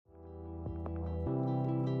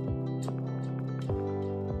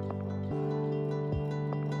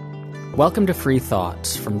Welcome to Free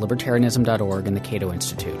Thoughts from Libertarianism.org and the Cato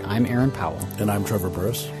Institute. I'm Aaron Powell. And I'm Trevor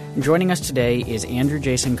Burrus. And joining us today is Andrew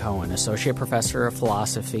Jason Cohen, Associate Professor of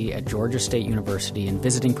Philosophy at Georgia State University and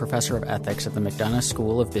Visiting Professor of Ethics at the McDonough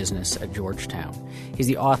School of Business at Georgetown. He's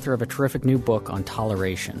the author of a terrific new book on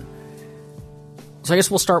toleration. So I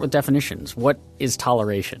guess we'll start with definitions. What is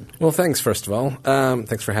toleration? Well, thanks, first of all.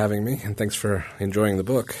 Thanks for having me, and thanks for enjoying the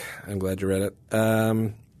book. I'm glad you read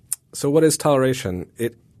it. So what is toleration?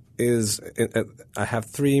 I have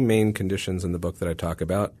three main conditions in the book that I talk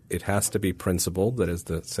about. It has to be principled, that is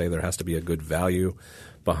to say there has to be a good value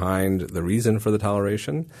behind the reason for the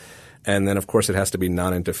toleration. And then, of course, it has to be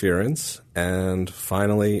non-interference. And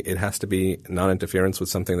finally, it has to be non-interference with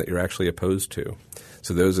something that you're actually opposed to.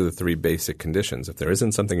 So those are the three basic conditions. If there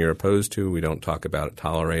isn't something you're opposed to, we don't talk about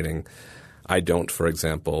tolerating. I don't, for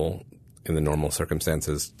example, in the normal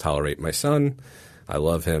circumstances, tolerate my son. I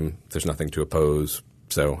love him. There's nothing to oppose,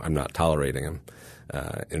 so I'm not tolerating him.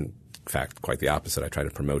 In fact, quite the opposite. I try to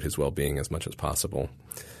promote his well-being as much as possible.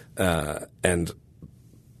 And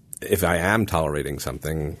if I am tolerating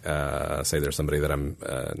something, say there's somebody that I'm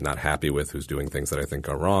not happy with who's doing things that I think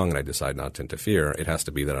are wrong and I decide not to interfere, it has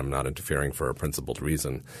to be that I'm not interfering for a principled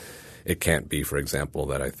reason. It can't be, for example,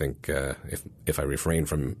 that I think if I refrain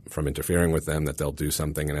from interfering with them that they'll do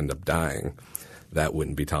something and end up dying. That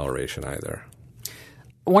wouldn't be toleration either.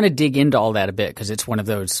 I want to dig into all that a bit because it's one of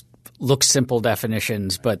those look simple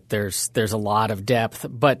definitions, but there's a lot of depth.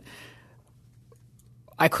 But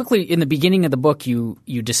I quickly, in the beginning of the book, you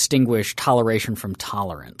distinguish toleration from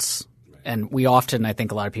tolerance. And we often, I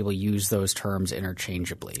think a lot of people use those terms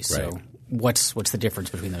interchangeably. So right. What's the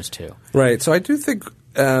difference between those two? Right. So I do think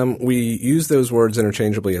we use those words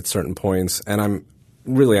interchangeably at certain points. And I'm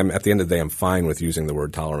at the end of the day, I'm fine with using the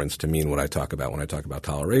word tolerance to mean what I talk about when I talk about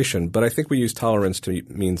toleration. But I think we use tolerance to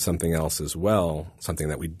mean something else as well, something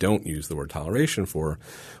that we don't use the word toleration for,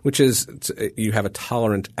 which is you have a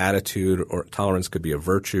tolerant attitude, or tolerance could be a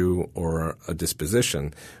virtue or a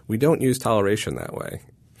disposition. We don't use toleration that way.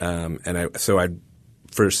 So I,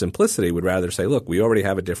 for simplicity, would rather say, look, we already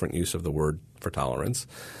have a different use of the word for tolerance.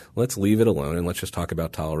 Let's leave it alone and let's just talk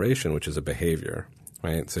about toleration, which is a behavior.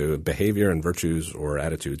 Right, so behavior and virtues or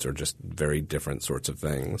attitudes are just very different sorts of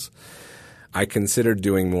things. I considered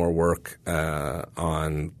doing more work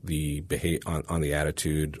on the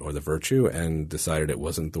attitude or the virtue, and decided it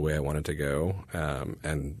wasn't the way I wanted to go,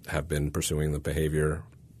 and have been pursuing the behavior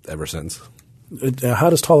ever since. How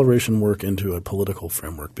does toleration work into a political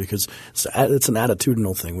framework? Because it's an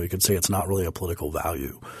attitudinal thing. We could say it's not really a political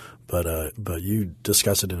value. But you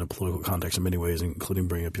discuss it in a political context in many ways, including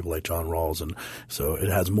bringing up people like John Rawls. And so it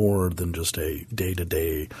has more than just a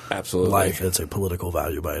day-to-day life. It's a political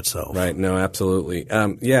value by itself. Right. No, absolutely.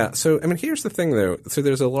 Yeah. So, I mean, here's the thing, though. So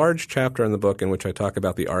there's a large chapter in the book in which I talk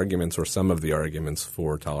about the arguments or some of the arguments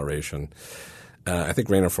for toleration. I think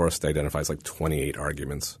Rainer Forrest identifies like 28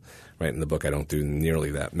 arguments. Right. In the book, I don't do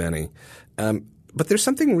nearly that many. But there's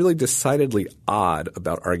something really decidedly odd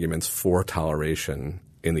about arguments for toleration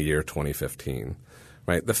in the year 2015,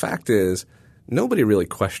 right? The fact is nobody really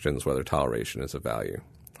questions whether toleration is a value,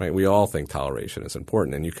 right? We all think toleration is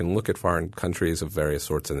important, and you can look at foreign countries of various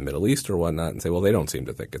sorts in the Middle East or whatnot and say, well, they don't seem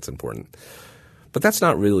to think it's important. But that's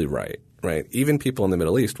not really right? Even people in the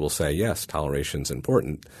Middle East will say, yes, toleration is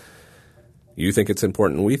important. You think it's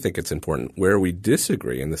important, we think it's important. Where we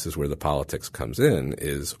disagree, and this is where the politics comes in,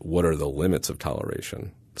 is what are the limits of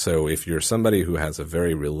toleration? So if you're somebody who has a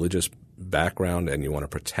very religious background and you want to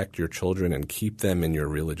protect your children and keep them in your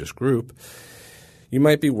religious group, you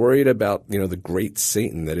might be worried about, the great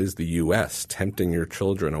Satan that is the U.S. tempting your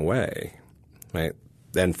children away, right?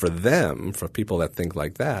 And for them, for people that think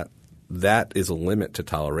like that, that is a limit to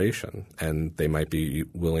toleration, and they might be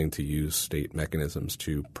willing to use state mechanisms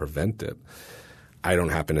to prevent it. I don't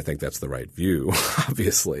happen to think that's the right view,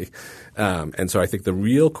 obviously. And so I think the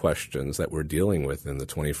real questions that we're dealing with in the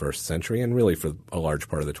 21st century, and really for a large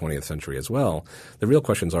part of the 20th century as well, the real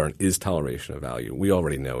questions aren't, is toleration a value? We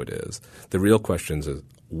already know it is. The real questions is,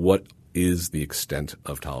 what is the extent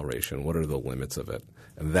of toleration? What are the limits of it?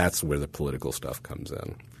 And that's where the political stuff comes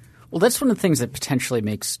in. Well, that's one of the things that potentially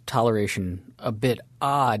makes toleration a bit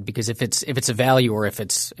odd, because if it's a value, or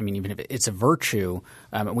even if it's a virtue,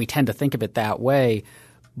 we tend to think of it that way.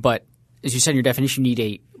 But as you said in your definition, you need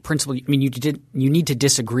a principle. I mean, you need to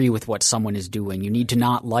disagree with what someone is doing. You need to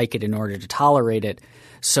not like it in order to tolerate it.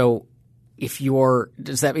 So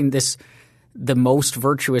does that mean the most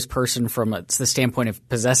virtuous person from the standpoint of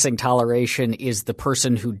possessing toleration is the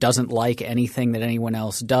person who doesn't like anything that anyone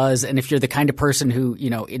else does? And if you're the kind of person who,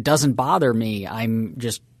 it doesn't bother me, I'm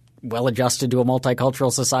just well-adjusted to a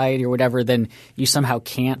multicultural society or whatever, then you somehow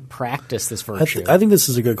can't practice this virtue. I think this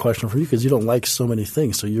is a good question for you because you don't like so many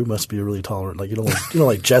things, so you must be really tolerant. Like you don't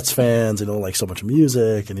like Jets fans, you don't like so much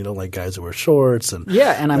music, and you don't like guys who wear shorts. And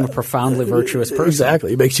and I'm a profoundly virtuous person.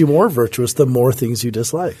 Exactly. It makes you more virtuous the more things you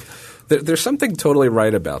dislike. There's something totally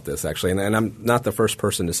right about this, actually, and I'm not the first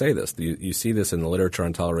person to say this. You see this in the literature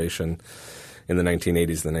on toleration in the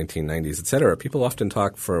 1980s, the 1990s, et cetera. People often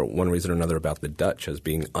talk for one reason or another about the Dutch as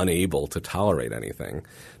being unable to tolerate anything,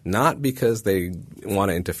 not because they want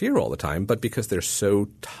to interfere all the time, but because they're so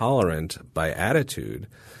tolerant by attitude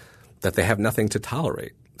that they have nothing to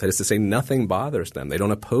tolerate. That is to say, nothing bothers them. They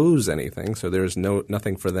don't oppose anything, so there's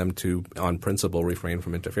nothing for them to, on principle, refrain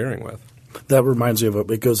from interfering with. That reminds me of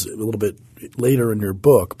it goes a little bit later in your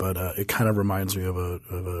book, but it kind of reminds me of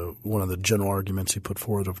one of the general arguments you put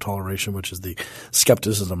forward of toleration, which is the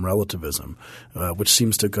skepticism relativism, which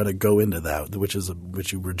seems to kind of go into that,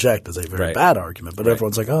 which you reject as a very bad argument. But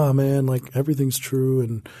everyone's like, oh man, like everything's true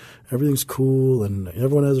and everything's cool and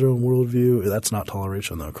everyone has their own worldview. That's not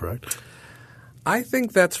toleration, though, correct? I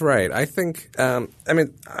think that's right. I think I'm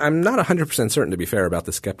not 100% certain, to be fair, about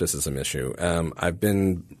the skepticism issue.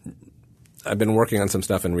 I've been working on some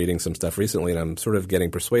stuff and reading some stuff recently, and I'm sort of getting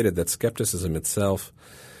persuaded that skepticism itself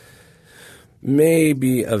may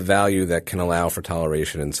be a value that can allow for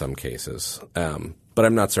toleration in some cases. But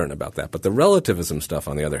I'm not certain about that. But the relativism stuff,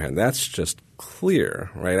 on the other hand, that's just clear,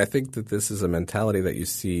 right? I think that this is a mentality that you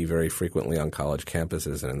see very frequently on college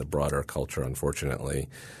campuses and in the broader culture, unfortunately,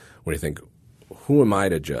 where you think, who am I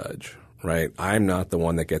to judge, right? I'm not the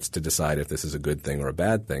one that gets to decide if this is a good thing or a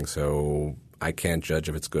bad thing, so I can't judge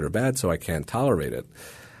if it's good or bad, so I can't tolerate it.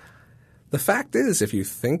 The fact is, if you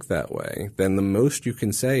think that way, then the most you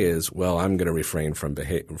can say is, well, I'm going to refrain from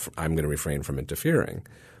interfering.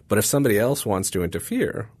 But if somebody else wants to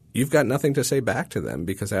interfere, you've got nothing to say back to them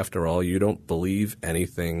because, after all, you don't believe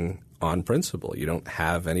anything on principle. You don't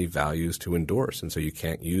have any values to endorse, and so you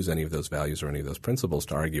can't use any of those values or any of those principles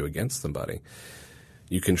to argue against somebody.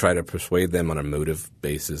 You can try to persuade them on a motive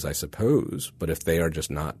basis, I suppose, but if they are just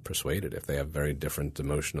not persuaded, if they have very different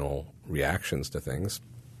emotional reactions to things,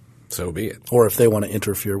 so be it. Or if they want to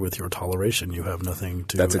interfere with your toleration, you have nothing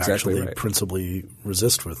to actually principally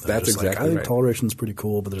resist with them. That's just exactly I think right. toleration is pretty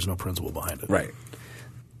cool, but there's no principle behind it. Right.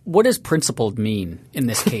 What does principled mean in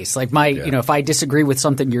this case? Like if I disagree with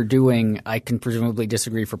something you're doing, I can presumably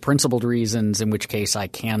disagree for principled reasons, in which case I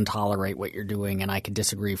can tolerate what you're doing, and I can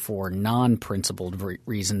disagree for non-principled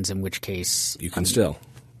reasons, in which case you can still.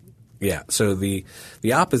 Yeah. So the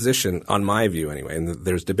opposition, on my view anyway, and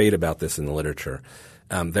there's debate about this in the literature,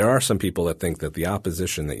 there are some people that think that the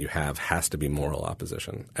opposition that you have has to be moral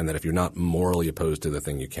opposition, and that if you're not morally opposed to the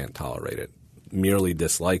thing, you can't tolerate it. Merely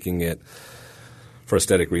disliking it for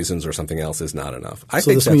aesthetic reasons or something else is not enough. I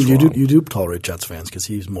think this means wrong. you do tolerate Jets fans because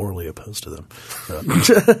he's morally opposed to them.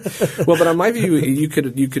 Well, but on my view, you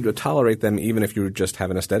could tolerate them even if you just have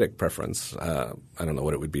an aesthetic preference. I don't know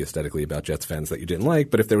what it would be aesthetically about Jets fans that you didn't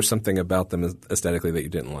like, but if there was something about them aesthetically that you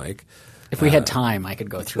didn't like. If we had time, I could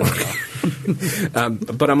go through it all.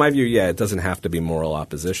 But on my view, it doesn't have to be moral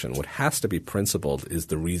opposition. What has to be principled is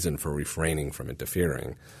the reason for refraining from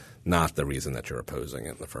interfering, not the reason that you're opposing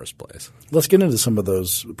it in the first place. Let's get into some of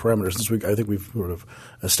those parameters. I think we've sort of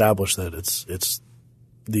established that it's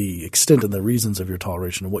the extent and the reasons of your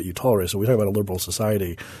toleration and what you tolerate. So we talk about a liberal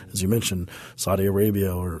society, as you mentioned, Saudi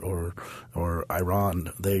Arabia or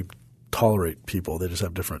Iran. They tolerate people. They just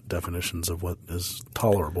have different definitions of what is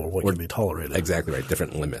tolerable or what can be tolerated. Exactly right.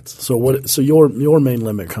 Different limits. So your main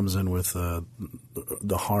limit comes in with the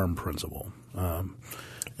harm principle.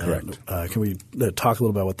 Correct. Can we talk a little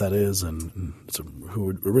about what that is and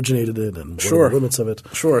who originated it and what Sure. are the limits of it?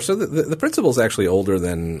 Sure. So the principle is actually older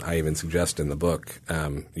than I even suggest in the book.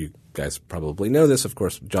 You guys probably know this. Of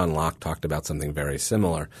course, John Locke talked about something very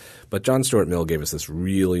similar. But John Stuart Mill gave us this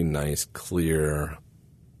really nice, clear –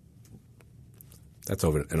 that's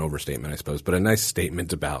an overstatement, I suppose, but a nice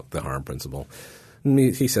statement about the harm principle.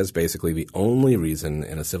 He says basically the only reason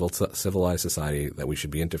in a civilized society that we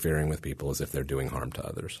should be interfering with people is if they're doing harm to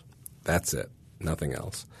others. That's it. Nothing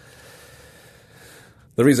else.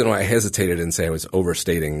 The reason why I hesitated and say I was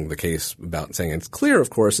overstating the case about saying it's clear,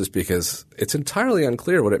 of course, is because it's entirely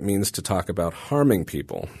unclear what it means to talk about harming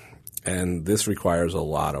people. And this requires a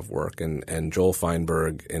lot of work. And Joel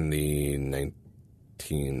Feinberg in the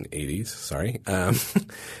 1980s,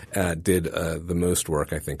 did the most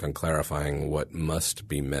work, I think, on clarifying what must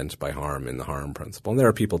be meant by harm in the harm principle. And there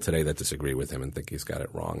are people today that disagree with him and think he's got it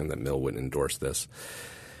wrong and that Mill wouldn't endorse this.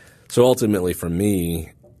 So ultimately for me,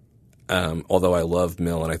 although I love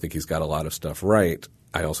Mill and I think he's got a lot of stuff right,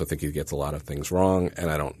 I also think he gets a lot of things wrong, and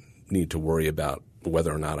I don't need to worry about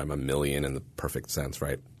whether or not I'm a million in the perfect sense,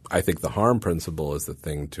 right? I think the harm principle is the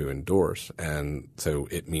thing to endorse. And so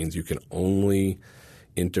it means you can only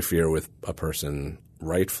interfere with a person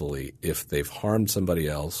rightfully if they've harmed somebody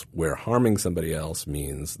else, where harming somebody else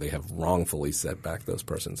means they have wrongfully set back those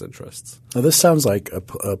person's interests. Now, this sounds like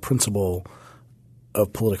a principle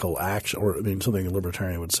of political action, or I mean, something a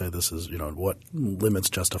libertarian would say. This is, what limits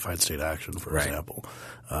justified state action, for example.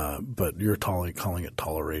 But you're calling it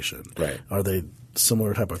toleration. Right. Are they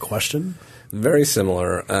similar type of question? Very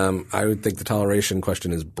similar. I would think the toleration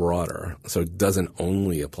question is broader, so it doesn't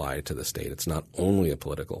only apply to the state. It's not only a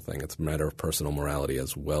political thing. It's a matter of personal morality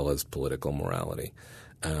as well as political morality.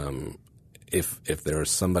 If there's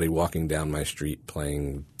somebody walking down my street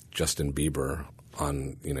playing Justin Bieber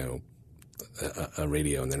on a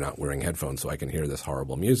radio and they're not wearing headphones so I can hear this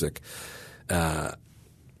horrible music, I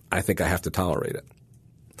think I have to tolerate it.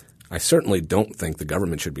 I certainly don't think the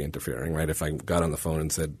government should be interfering, right? If I got on the phone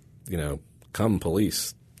and said, come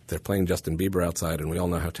police, they're playing Justin Bieber outside and we all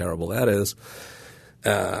know how terrible that is,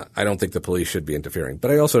 I don't think the police should be interfering.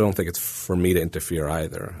 But I also don't think it's for me to interfere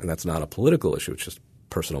either. And that's not a political issue. It's just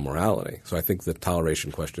personal morality. So I think the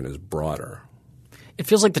toleration question is broader. It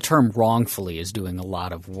feels like the term wrongfully is doing a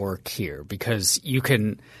lot of work here because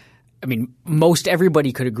most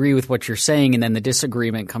everybody could agree with what you're saying, and then the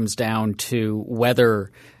disagreement comes down to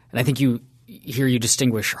whether – and I think you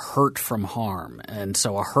distinguish hurt from harm. And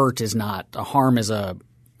so a hurt is not – a harm is a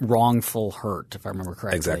wrongful hurt, if I remember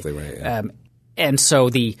correctly. Exactly right, yeah. And so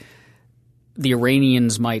the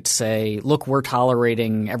Iranians might say, look, we're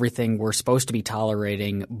tolerating everything we're supposed to be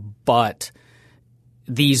tolerating, but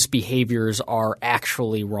these behaviors are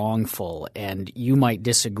actually wrongful, and you might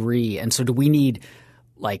disagree. And so do we need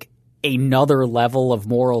another level of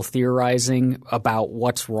moral theorizing about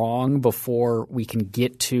what's wrong before we can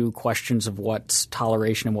get to questions of what's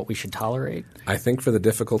toleration and what we should tolerate? I think for the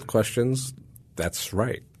difficult questions, that's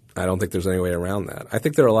right. I don't think there's any way around that. I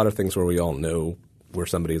think there are a lot of things where we all know where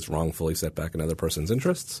somebody is wrongfully set back another person's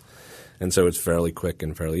interests, and so it's fairly quick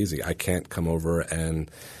and fairly easy. I can't come over and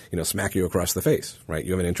smack you across the face, right?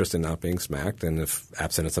 You have an interest in not being smacked, and if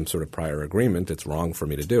absent some sort of prior agreement, it's wrong for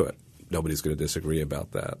me to do it. Nobody's going to disagree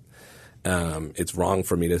about that. It's wrong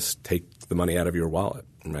for me to take the money out of your wallet,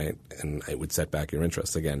 right? And it would set back your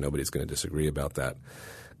interests. Again, nobody's going to disagree about that.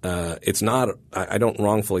 It's not – I don't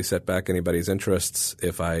wrongfully set back anybody's interests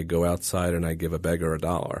if I go outside and I give a beggar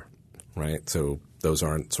 $1, right? So those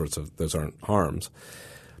aren't harms.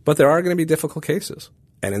 But there are going to be difficult cases.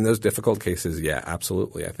 And in those difficult cases, yeah,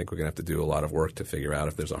 absolutely. I think we're going to have to do a lot of work to figure out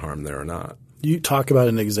if there's a harm there or not. You talk about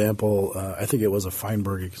an example I think it was a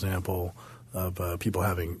Feinberg example – of people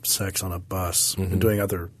having sex on a bus and doing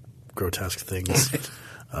other grotesque things,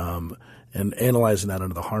 and analyzing that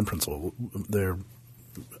under the harm principle.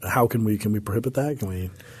 How can we prohibit that? Can we?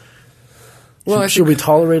 Well, should we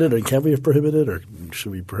tolerate it, or can we prohibit it, or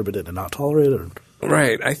should we prohibit it and not tolerate it?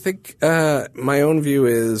 Right. I think my own view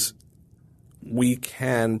is we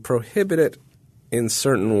can prohibit it in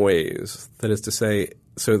certain ways. That is to say,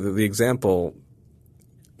 so the example.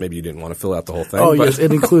 Maybe you didn't want to fill out the whole thing. Oh, yes.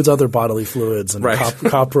 It includes other bodily fluids and right.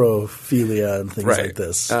 coprophilia and things right. like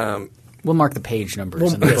this. We'll mark the page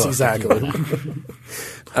numbers. In the yes, book. exactly.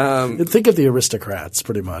 Think of the aristocrats,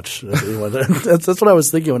 pretty much. That's what I was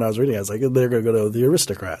thinking when I was reading. I was like, they're going to go to the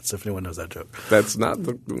aristocrats, if anyone knows that joke. That's not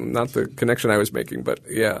the connection I was making, but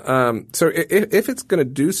yeah. So if it's going to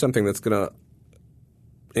do something that's going to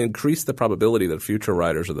increase the probability that future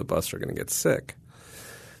riders of the bus are going to get sick,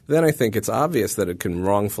 then I think it's obvious that it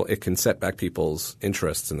can set back people's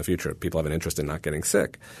interests in the future. People have an interest in not getting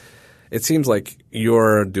sick. It seems like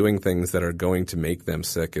you're doing things that are going to make them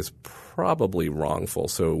sick is probably wrongful,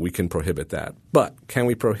 so we can prohibit that. But can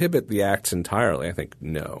we prohibit the acts entirely? I think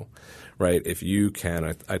no, right? If you can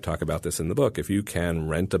 – I talk about this in the book. If you can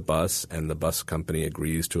rent a bus and the bus company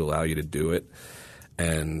agrees to allow you to do it,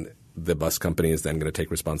 and the bus company is then going to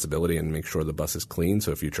take responsibility and make sure the bus is clean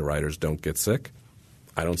so future riders don't get sick,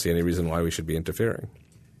 I don't see any reason why we should be interfering.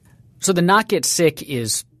 So the not get sick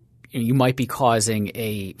is you might be causing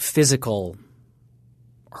a physical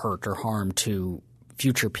hurt or harm to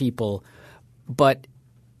future people, but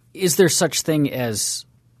is there such thing as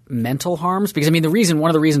mental harms? Because one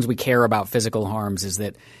of the reasons we care about physical harms is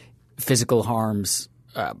that physical harms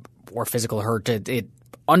or physical hurt it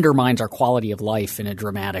undermines our quality of life in a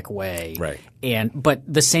dramatic way. Right. But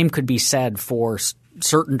the same could be said for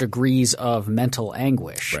certain degrees of mental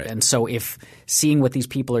anguish. Right. And so if seeing what these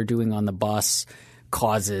people are doing on the bus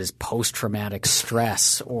causes post-traumatic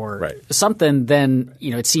stress or Right. something, then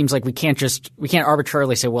it seems like we can't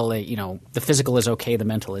arbitrarily say, well, the physical is okay, the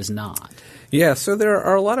mental is not. Yeah, so there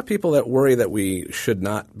are a lot of people that worry that we should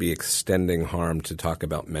not be extending harm to talk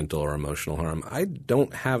about mental or emotional harm. I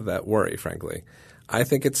don't have that worry, frankly. I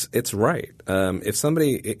think it's right.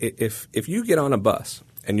 If you get on a bus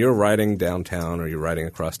and you're riding downtown or you're riding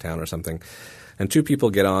across town or something, and two people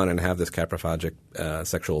get on and have this caprophagic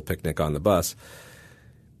sexual picnic on the bus,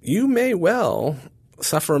 you may well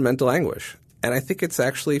suffer mental anguish. And I think it's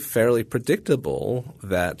actually fairly predictable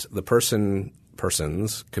that the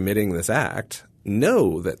persons committing this act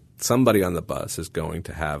know that somebody on the bus is going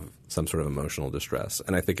to have some sort of emotional distress.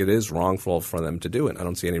 And I think it is wrongful for them to do it. I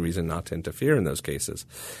don't see any reason not to interfere in those cases.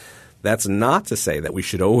 That's not to say that we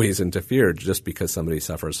should always interfere just because somebody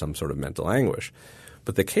suffers some sort of mental anguish.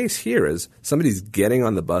 But the case here is somebody's getting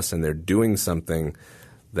on the bus and they're doing something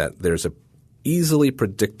that there's a easily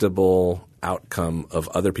predictable outcome of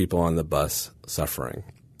other people on the bus suffering.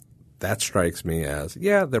 That strikes me as,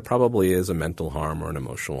 yeah, there probably is a mental harm or an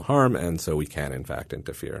emotional harm, and so we can, in fact,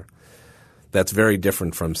 interfere. That's very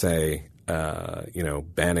different from, say,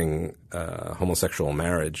 banning homosexual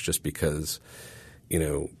marriage just because,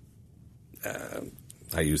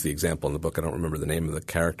 I use the example in the book. I don't remember the name of the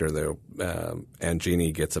character, though.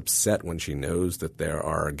 Angini gets upset when she knows that there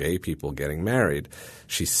are gay people getting married.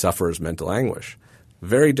 She suffers mental anguish.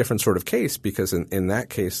 Very different sort of case because in that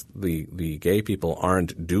case, the gay people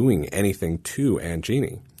aren't doing anything to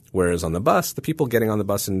Angini. Whereas on the bus, the people getting on the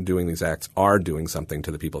bus and doing these acts are doing something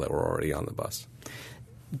to the people that were already on the bus.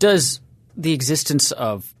 Does the existence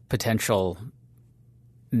of potential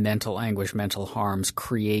mental anguish, mental harms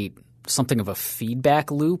create something of a feedback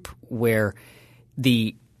loop where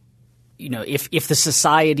if the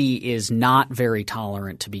society is not very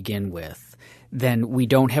tolerant to begin with, then we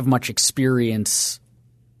don't have much experience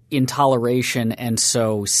in toleration, and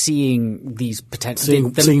so seeing these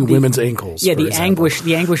potential seeing women's ankles. Yeah, the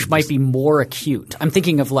anguish might be more acute. I'm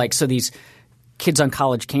thinking of these kids on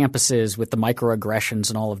college campuses with the microaggressions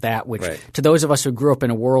and all of that, which to those of us who grew up in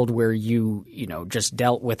a world where you just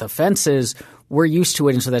dealt with offenses, we're used to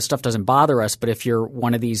it, and so that stuff doesn't bother us. But if you're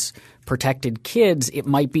one of these protected kids, it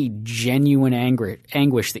might be genuine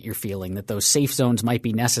anguish that you're feeling, that those safe zones might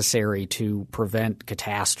be necessary to prevent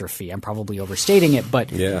catastrophe. I'm probably overstating it, but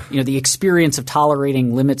the experience of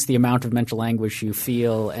tolerating limits the amount of mental anguish you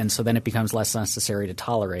feel, and so then it becomes less necessary to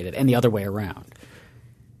tolerate it, and the other way around.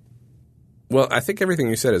 Well, I think everything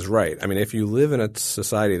you said is right. I mean, if you live in a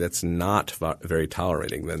society that's not very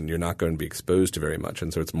tolerating, then you're not going to be exposed to very much,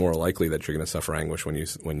 and so it's more likely that you're going to suffer anguish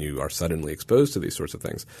when you are suddenly exposed to these sorts of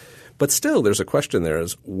things. But still, there's a question there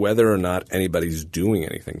is whether or not anybody's doing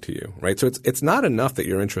anything to you, right? So it's not enough that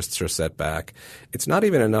your interests are set back. It's not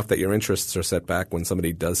even enough that your interests are set back when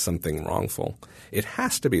somebody does something wrongful. It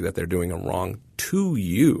has to be that they're doing a wrong to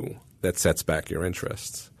you that sets back your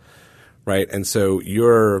interests, right? And so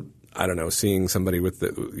you're seeing somebody with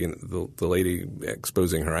the lady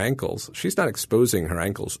exposing her ankles. She's not exposing her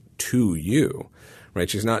ankles to you, right?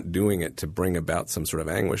 She's not doing it to bring about some sort of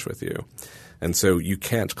anguish with you. And so you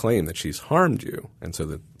can't claim that she's harmed you, and so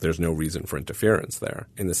that there's no reason for interference there.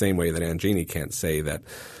 In the same way that Angini can't say that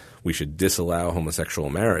we should disallow homosexual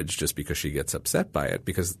marriage just because she gets upset by it,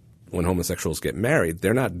 because when homosexuals get married,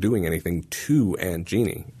 they're not doing anything to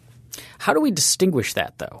Angini. How do we distinguish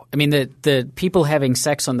that, though? I mean, the people having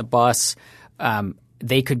sex on the bus,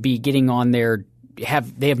 they could be getting on there.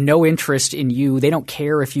 They have no interest in you. They don't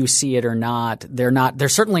care if you see it or not. They're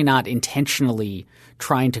certainly not intentionally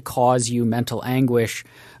trying to cause you mental anguish.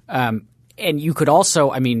 And you could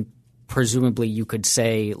also, presumably you could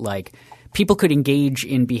say people could engage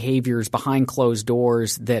in behaviors behind closed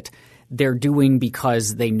doors that they're doing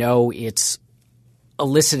because they know it's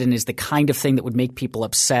illicit and is the kind of thing that would make people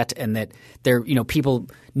upset, and that people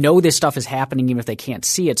know this stuff is happening even if they can't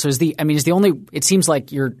see it. So it seems like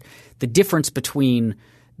the difference between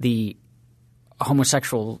the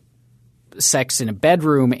homosexual sex in a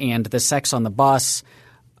bedroom and the sex on the bus,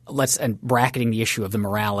 and bracketing the issue of the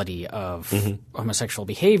morality of homosexual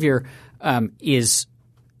behavior, is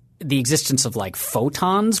the existence of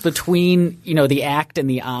photons between the act and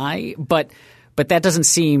the eye, but that doesn't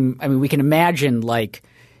seem – we can imagine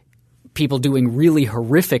people doing really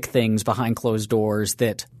horrific things behind closed doors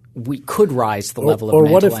that we could rise to the level of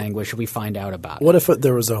mental anguish if we find out about it. What if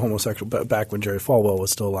there was a homosexual – back when Jerry Falwell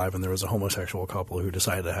was still alive and there was a homosexual couple who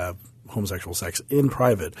decided to have homosexual sex in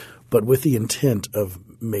private, but with the intent of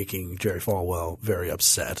making Jerry Falwell very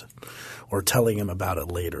upset or telling him about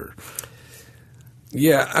it later?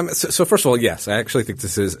 Yeah. So first of all, yes, I actually think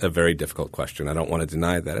this is a very difficult question. I don't want to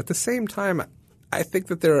deny that. At the same time – I think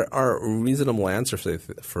that there are reasonable answers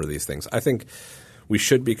for these things. I think we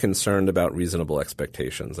should be concerned about reasonable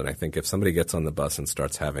expectations. And I think if somebody gets on the bus and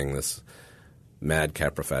starts having this mad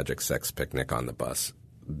caprophagic sex picnic on the bus,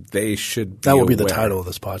 they should be That will be aware. the title of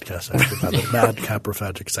this podcast, actually, the Mad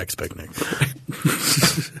Caprophagic Sex Picnic.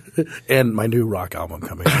 And my new rock album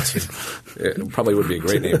coming out soon. It probably would be a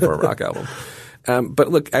great name for a rock album. But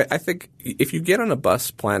look, I think if you get on a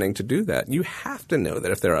bus planning to do that, you have to know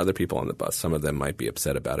that if there are other people on the bus, some of them might be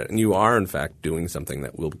upset about it. And you are, in fact, doing something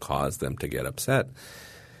that will cause them to get upset.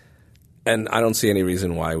 And I don't see any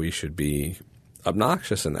reason why we should be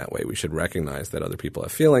obnoxious in that way. We should recognize that other people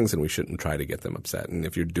have feelings and we shouldn't try to get them upset. And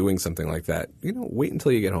if you're doing something like that, wait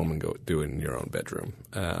until you get home and go do it in your own bedroom.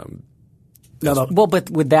 Well, but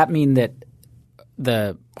would that mean that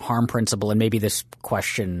the harm principle, and maybe this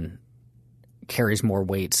question carries more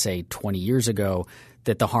weight, say, 20 years ago,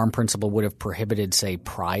 that the harm principle would have prohibited, say,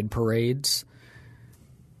 pride parades?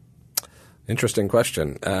 Interesting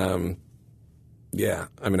question. Yeah.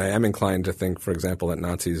 I mean, I am inclined to think, for example, that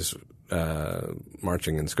Nazis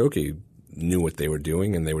marching in Skokie knew what they were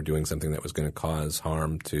doing, and they were doing something that was going to cause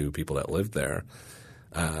harm to people that lived there.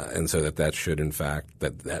 And so that should, in fact,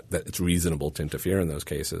 that it's reasonable to interfere in those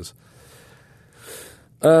cases.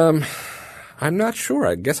 I'm not sure.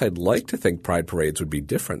 I guess I'd like to think pride parades would be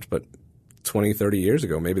different, but 20, 30 years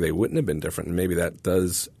ago, maybe they wouldn't have been different. And maybe that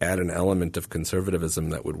does add an element of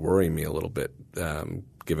conservatism that would worry me a little bit,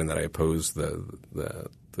 given that I oppose the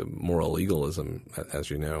moral legalism,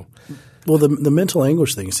 as you know. Well, the mental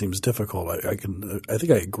anguish thing seems difficult. I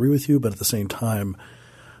think I agree with you, but at the same time,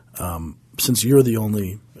 since you're the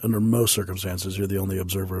only, under most circumstances, you're the only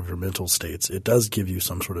observer of your mental states, it does give you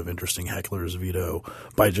some sort of interesting heckler's veto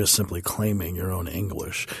by just simply claiming your own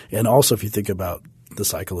anguish. And also, if you think about the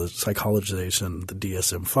psychologization, the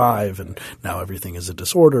DSM-5, and now everything is a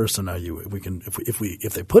disorder. So now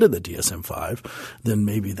if they put in the DSM-5, then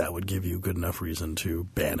maybe that would give you good enough reason to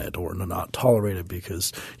ban it or to not tolerate it,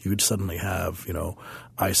 because you would suddenly have,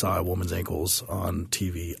 I saw a woman's ankles on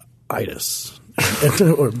TV. Itis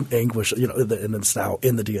or anguish, and it's now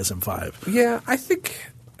in the DSM-5. Yeah, I think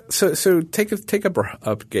so. So take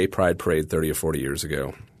a gay pride parade 30 or 40 years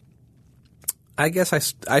ago. I guess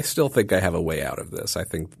I still think I have a way out of this. I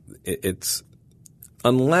think it's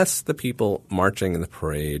unless the people marching in the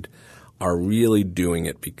parade are really doing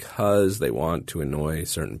it because they want to annoy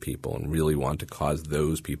certain people and really want to cause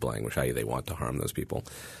those people anguish, i.e. they want to harm those people,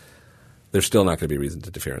 there's still not going to be reason to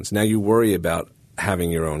interference. Now you worry about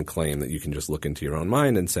having your own claim that you can just look into your own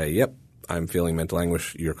mind and say, yep, I'm feeling mental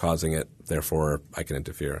anguish, you're causing it, therefore I can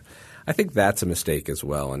interfere. I think that's a mistake as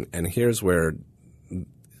well. And here's where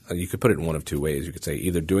you could put it in one of two ways. You could say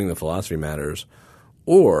either doing the philosophy matters,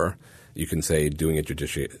 or you can say doing it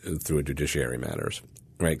through a judiciary matters,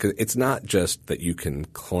 right? Because it's not just that you can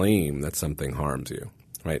claim that something harms you,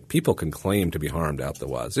 right? People can claim to be harmed out the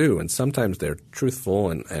wazoo, and sometimes they're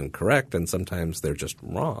truthful and correct, and sometimes they're just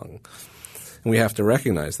wrong. And we have to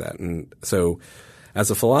recognize that. And so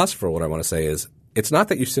as a philosopher, what I want to say is it's not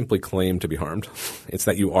that you simply claim to be harmed. It's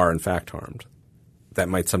that you are in fact harmed. That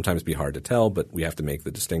might sometimes be hard to tell, but we have to make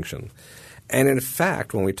the distinction. And in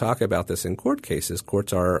fact, when we talk about this in court cases,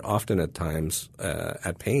 courts are often at times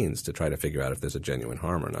at pains to try to figure out if there's a genuine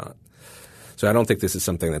harm or not. So I don't think this is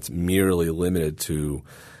something that's merely limited to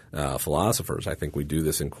philosophers. I think we do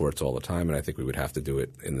this in courts all the time, and I think we would have to do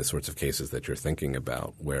it in the sorts of cases that you're thinking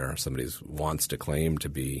about, where somebody wants to claim to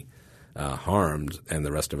be harmed, and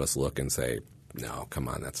the rest of us look and say, no, come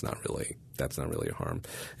on, that's not really a harm.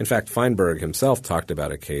 In fact, Feinberg himself talked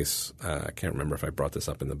about a case. I can't remember if I brought this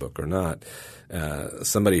up in the book or not.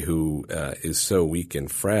 Somebody who is so weak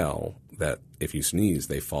and frail that if you sneeze,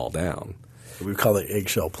 they fall down. We call it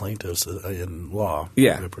eggshell plaintiffs in law.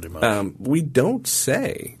 Yeah, pretty much. We don't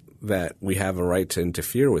say that we have a right to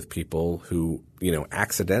interfere with people who,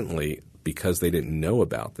 accidentally, because they didn't know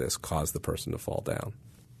about this, caused the person to fall down.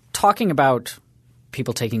 Talking about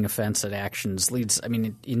people taking offense at actions leads,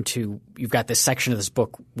 into – you've got this section of this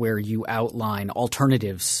book where you outline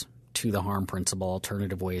alternatives to the harm principle,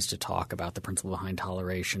 alternative ways to talk about the principle behind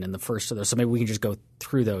toleration. And the first of those – so maybe we can just go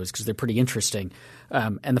through those because they're pretty interesting.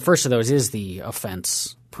 And the first of those is the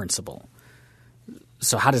offense principle.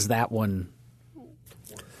 So how does that one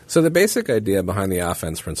 – So the basic idea behind the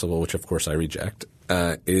offense principle, which of course I reject,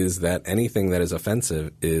 is that anything that is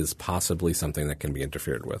offensive is possibly something that can be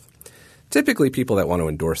interfered with. Typically, people that want to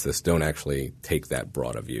endorse this don't actually take that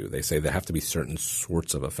broad a view. They say there have to be certain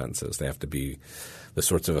sorts of offenses. They have to be the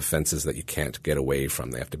sorts of offenses that you can't get away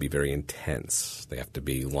from. They have to be very intense. They have to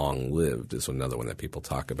be long-lived is another one that people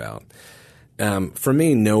talk about. For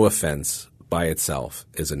me, no offense by itself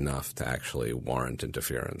is enough to actually warrant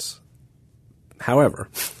interference. However,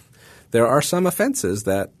 there are some offenses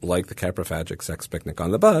that, like the caprophagic sex picnic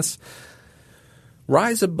on the bus,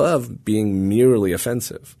 rise above being merely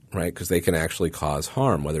offensive, right? Because they can actually cause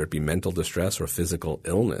harm, whether it be mental distress or physical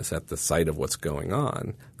illness at the site of what's going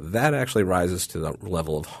on. That actually rises to the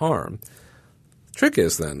level of harm. The trick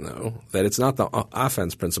is then, though, that it's not the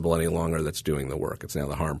offense principle any longer that's doing the work. It's now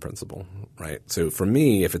the harm principle, right? So for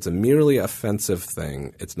me, if it's a merely offensive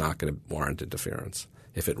thing, it's not going to warrant interference.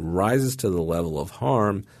 If it rises to the level of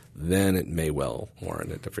harm, then it may well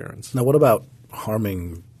warrant interference. Now, what about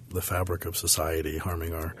harming the fabric of society,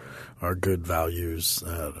 harming our good values,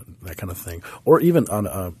 that kind of thing? Or even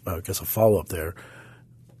on, I guess, a follow-up there,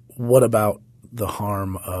 what about the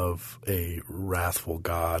harm of a wrathful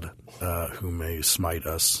God who may smite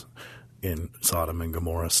us in Sodom and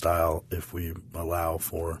Gomorrah style if we allow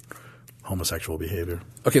for homosexual behavior?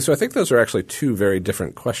 Okay, so I think those are actually two very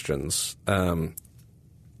different questions. I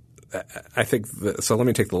think so let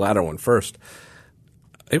me take the latter one first.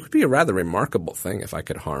 It would be a rather remarkable thing if I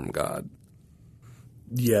could harm God.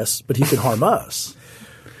 Yes, but he could harm us.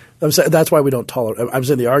 I'm saying that's why we don't tolerate – I'm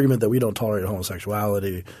saying the argument that we don't tolerate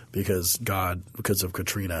homosexuality because God – because of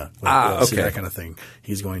Katrina, okay. that kind of thing,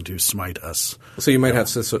 he's going to smite us. So you might have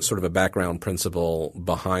sort of a background principle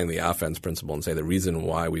behind the offense principle and say the reason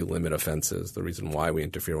why we limit offenses, the reason why we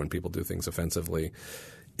interfere when people do things offensively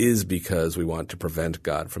is because we want to prevent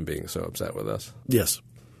God from being so upset with us. Yes.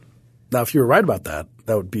 Now, if you were right about that,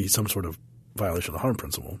 that would be some sort of violation of the harm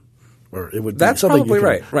principle. Or it would That's be something probably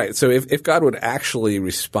right. Right. So if God would actually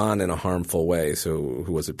respond in a harmful way, so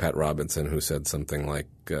who was it, Pat Robinson, who said something like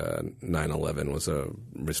 9/11 was a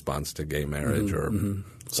response to gay marriage or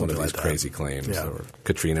one of these crazy claims, or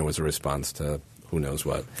Katrina was a response to who knows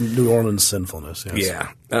what. New Orleans sinfulness,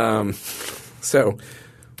 yes. Yeah. So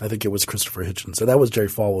I think it was Christopher Hitchens. So that was Jerry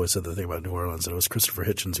Falwell who said the thing about New Orleans. And it was Christopher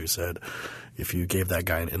Hitchens who said if you gave that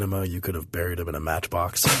guy an enema, you could have buried him in a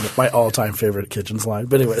matchbox. My all-time favorite Hitchens line.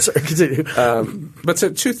 But anyway, sorry, continue. But so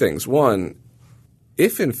two things. One,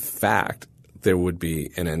 if in fact there would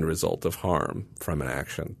be an end result of harm from an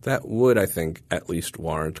action, that would, I think, at least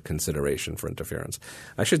warrant consideration for interference.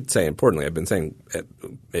 I should say, importantly, I've been saying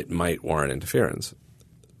it might warrant interference.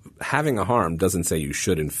 Having a harm doesn't say you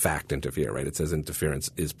should in fact interfere, right? It says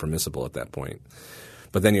interference is permissible at that point.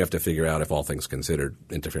 But then you have to figure out if all things considered,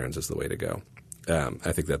 interference is the way to go.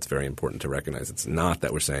 I think that's very important to recognize. It's not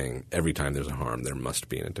that we're saying every time there's a harm there must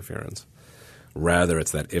be an interference. Rather,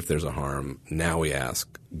 it's that if there's a harm, now we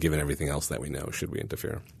ask, given everything else that we know, should we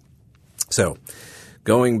interfere? So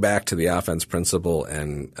going back to the offense principle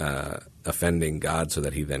and offending God so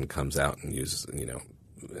that he then comes out and uses,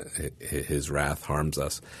 his wrath harms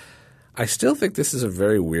us, I still think this is a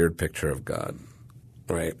very weird picture of God,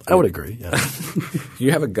 right? I would agree, yeah.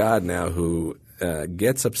 You have a God now who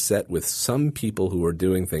gets upset with some people who are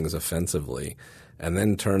doing things offensively and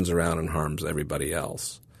then turns around and harms everybody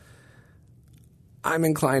else. I'm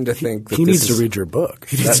inclined to think that he needs to read your book.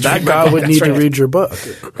 That God would need to read your book.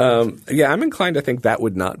 I'm inclined to think that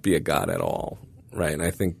would not be a God at all. Right, and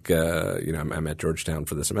I think I'm at Georgetown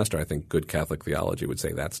for the semester. I think good Catholic theology would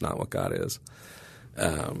say that's not what God is.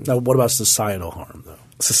 Now, what about societal harm, though?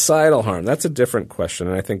 Societal harm, that's a different question,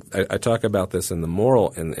 and I think I talk about this in the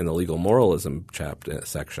in the legal moralism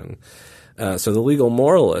section. So the legal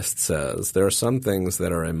moralist says there are some things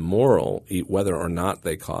that are immoral, whether or not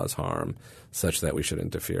they cause harm, such that we should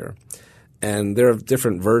interfere. And there are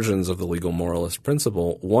different versions of the legal moralist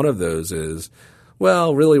principle. One of those is,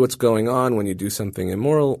 well, really what's going on when you do something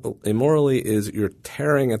immorally is you're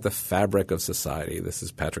tearing at the fabric of society. This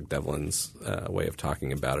is Patrick Devlin's way of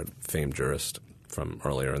talking about it, famed jurist from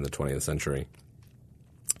earlier in the 20th century.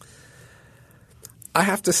 I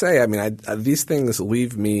have to say, these things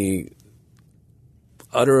leave me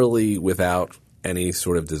utterly without any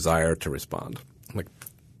sort of desire to respond. Like,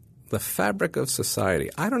 the fabric of society,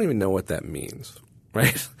 I don't even know what that means.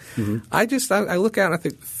 Right? Mm-hmm. I look out and I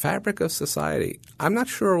think fabric of society. I'm not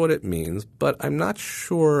sure what it means, but I'm not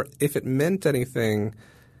sure if it meant anything.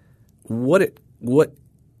 What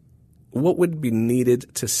would be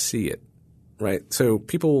needed to see it? Right? So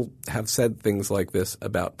people have said things like this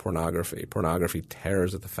about pornography. Pornography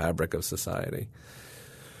tears at the fabric of society.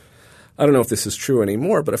 I don't know if this is true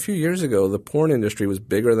anymore, but a few years ago the porn industry was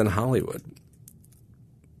bigger than Hollywood.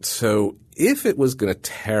 So if it was going to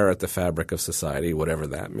tear at the fabric of society, whatever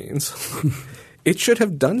that means, it should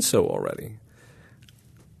have done so already.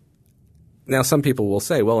 Now, some people will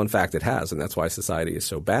say, well, in fact, it has, and that's why society is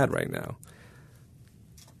so bad right now.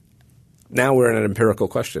 Now we're in an empirical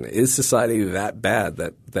question. Is society that bad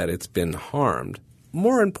that it's been harmed?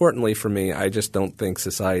 more importantly for me, I just don't think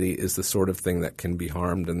society is the sort of thing that can be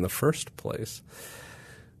harmed in the first place.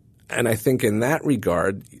 And I think in that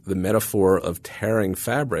regard, the metaphor of tearing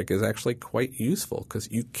fabric is actually quite useful because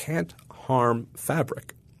you can't harm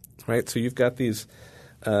fabric, right? So you've got these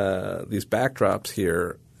backdrops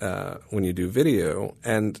here when you do video,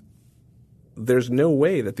 and there's no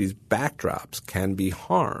way that these backdrops can be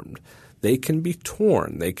harmed. They can be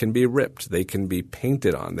torn. They can be ripped. They can be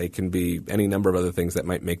painted on. They can be any number of other things that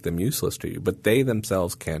might make them useless to you, but they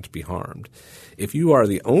themselves can't be harmed. If you are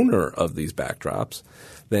the owner of these backdrops,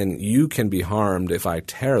 then you can be harmed if I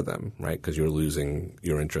tear them, right? Because you're losing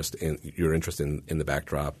your interest in the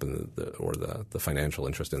backdrop, and the financial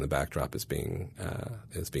interest in the backdrop is being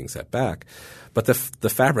set back. But the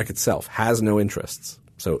fabric itself has no interests,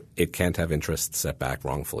 so it can't have interests set back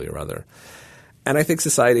wrongfully or other. And I think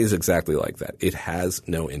society is exactly like that. It has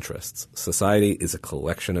no interests. Society is a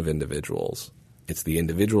collection of individuals. It's the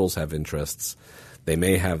individuals have interests. They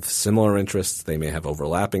may have similar interests. They may have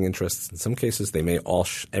overlapping interests. In some cases, they may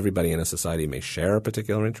everybody in a society may share a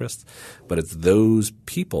particular interest, but it's those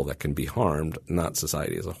people that can be harmed, not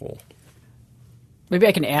society as a whole. Maybe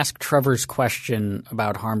I can ask Trevor's question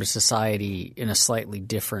about harm to society in a slightly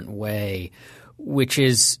different way, which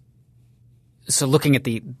is – so looking at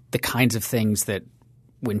the kinds of things that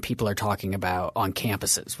when people are talking about on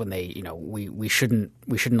campuses, when they we shouldn't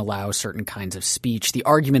allow certain kinds of speech, the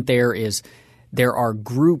argument there is there are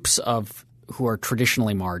groups who are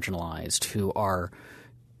traditionally marginalized, who are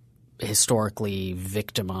historically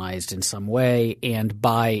victimized in some way, and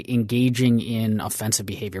by engaging in offensive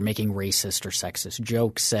behavior, making racist or sexist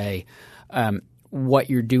jokes, say what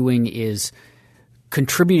you're doing is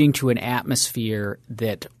contributing to an atmosphere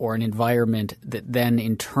or an environment that then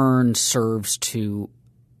in turn serves to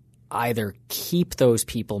either keep those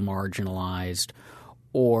people marginalized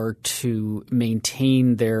or to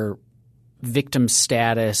maintain their victim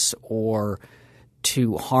status or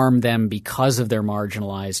to harm them because of their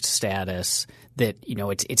marginalized status, that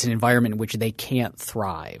it's an environment in which they can't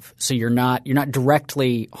thrive. So you're not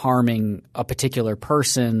directly harming a particular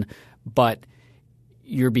person, but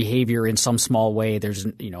your behavior in some small way, there's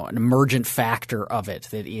an emergent factor of it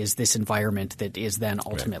that is this environment that is then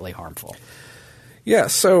ultimately harmful. Yeah,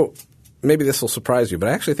 so maybe this will surprise you, but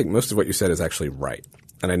I actually think most of what you said is actually right.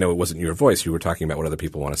 And I know it wasn't your voice. You were talking about what other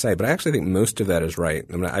people want to say, but I actually think most of that is right.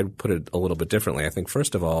 I mean, I'd put it a little bit differently. I think,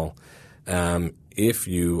 first of all, if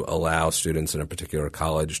you allow students in a particular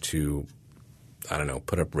college to,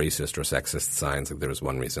 put up racist or sexist signs, like there was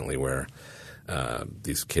one recently where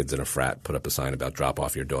these kids in a frat put up a sign about drop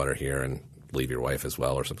off your daughter here and leave your wife as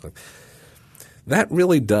well or something. That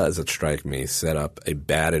really does, it strikes me, set up a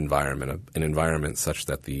bad environment, an environment such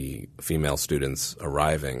that the female students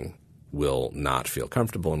arriving will not feel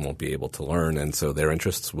comfortable and won't be able to learn, and so their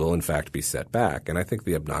interests will in fact be set back. And I think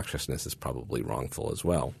the obnoxiousness is probably wrongful as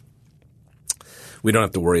well. We don't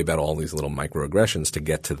have to worry about all these little microaggressions to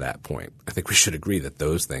get to that point. I think we should agree that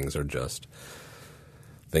those things are just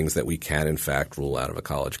things that we can in fact rule out of a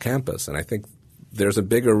college campus. And I think there's a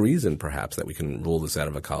bigger reason perhaps that we can rule this out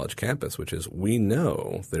of a college campus, which is we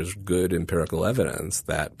know there's good empirical evidence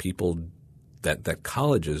that that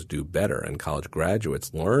colleges do better and college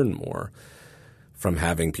graduates learn more from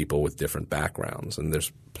having people with different backgrounds. And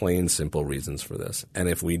there's plain simple reasons for this. And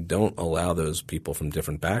if we don't allow those people from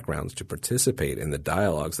different backgrounds to participate in the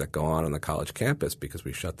dialogues that go on the college campus because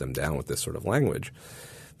we shut them down with this sort of language,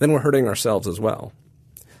 then we're hurting ourselves as well.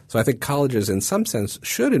 So I think colleges in some sense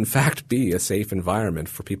should in fact be a safe environment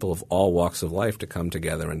for people of all walks of life to come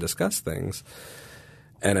together and discuss things.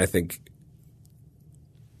 And I think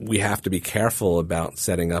we have to be careful about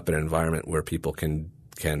setting up an environment where people can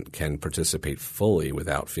participate fully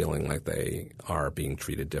without feeling like they are being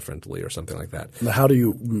treated differently or something like that. Now, how do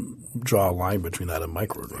you draw a line between that and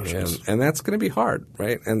microaggressions? And that's going to be hard,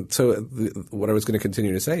 right? And so what I was going to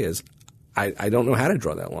continue to say is I don't know how to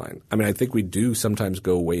draw that line. I mean, I think we do sometimes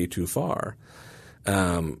go way too far,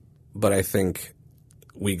 but I think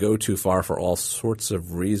we go too far for all sorts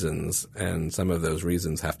of reasons, and some of those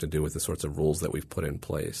reasons have to do with the sorts of rules that we've put in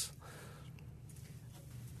place.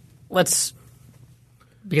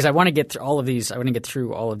 Because I want to get through all of these. I want to get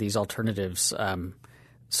through all of these alternatives.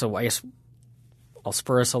 So I guess I'll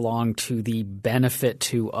spur us along to the benefit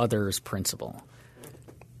to others principle.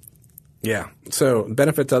 Yeah. So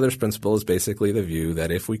benefit to others principle is basically the view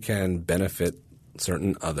that if we can benefit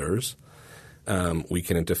certain others, we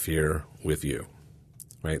can interfere with you,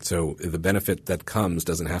 right? So the benefit that comes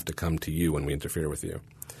doesn't have to come to you when we interfere with you.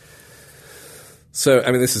 So,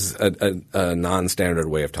 I mean, this is a non-standard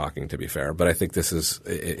way of talking, to be fair, but I think this is –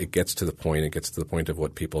 it gets to the point. It gets to the point of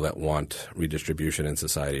what people that want redistribution in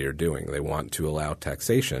society are doing. They want to allow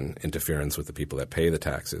taxation interference with the people that pay the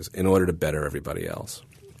taxes in order to better everybody else.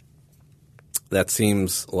 That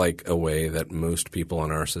seems like a way that most people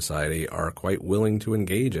in our society are quite willing to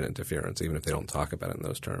engage in interference, even if they don't talk about it in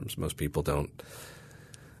those terms. Most people don't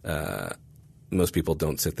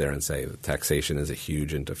sit there and say that taxation is a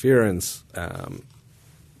huge interference.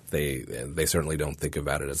 They certainly don't think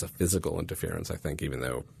about it as a physical interference, I think, even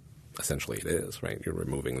though essentially it is, right? You're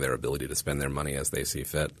removing their ability to spend their money as they see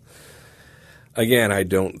fit. Again, I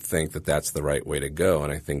don't think that that's the right way to go,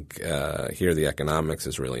 and I think here the economics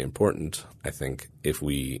is really important. I think if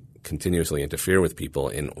we continuously interfere with people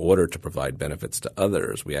in order to provide benefits to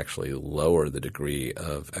others, we actually lower the degree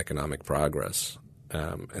of economic progress.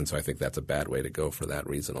 And so I think that's a bad way to go for that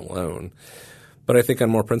reason alone. But I think on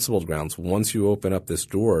more principled grounds, once you open up this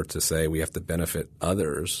door to say we have to benefit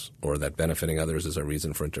others or that benefiting others is a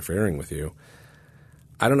reason for interfering with you,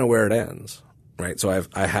 I don't know where it ends, right? So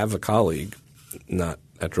I have a colleague, not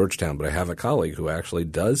at Georgetown, but I have a colleague who actually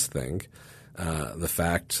does think the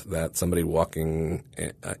fact that somebody walking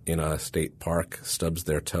in a state park stubs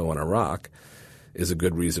their toe on a rock is a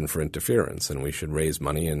good reason for interference, and we should raise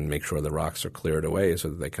money and make sure the rocks are cleared away so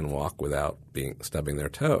that they can walk without stubbing their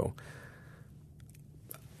toe.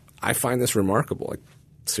 I find this remarkable. Like,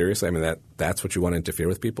 seriously, I mean that's what you want to interfere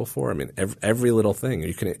with people for? I mean, every little thing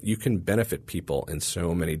you can benefit people in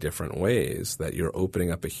so many different ways that you're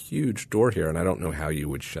opening up a huge door here, and I don't know how you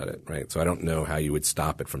would shut it, right? So I don't know how you would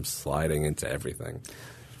stop it from sliding into everything.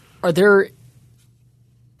 Are there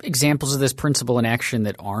examples of this principle in action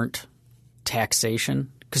that aren't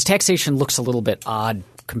taxation? Because taxation looks a little bit odd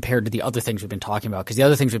compared to the other things we've been talking about, because the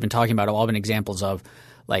other things we've been talking about have all been examples of,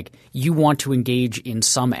 like, you want to engage in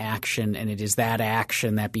some action, and it is that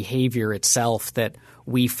action, that behavior itself that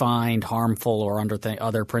we find harmful or under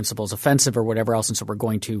other principles offensive or whatever else, and so we're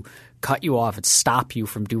going to cut you off and stop you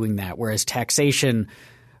from doing that. Whereas taxation,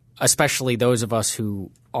 especially those of us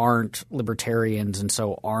who aren't libertarians and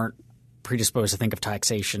so aren't predisposed to think of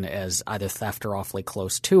taxation as either theft or awfully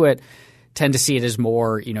close to it, tend to see it as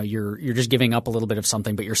more, you're just giving up a little bit of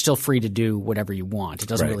something, but you're still free to do whatever you want. It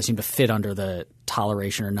doesn't really seem to fit under the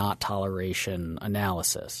toleration or not toleration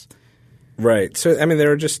analysis. Right. So, I mean,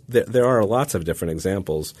 there are lots of different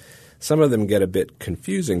examples. Some of them get a bit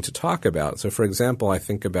confusing to talk about. So, for example, I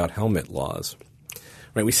think about helmet laws.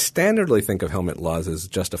 Right. We standardly think of helmet laws as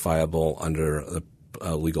justifiable under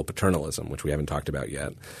legal paternalism, which we haven't talked about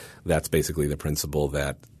yet. That's basically the principle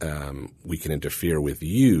that we can interfere with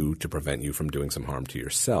you to prevent you from doing some harm to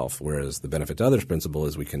yourself, whereas the benefit to others principle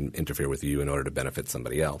is we can interfere with you in order to benefit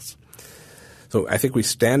somebody else. So I think we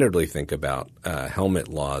standardly think about helmet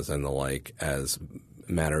laws and the like as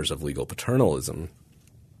matters of legal paternalism.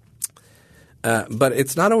 But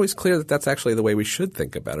it's not always clear that that's actually the way we should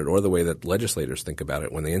think about it or the way that legislators think about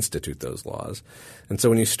it when they institute those laws. And so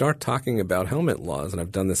when you start talking about helmet laws, and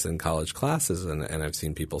I've done this in college classes and I've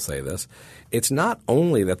seen people say this, it's not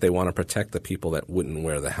only that they want to protect the people that wouldn't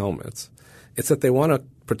wear the helmets. It's that they want to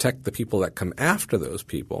protect the people that come after those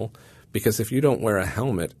people, because if you don't wear a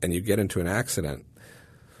helmet and you get into an accident,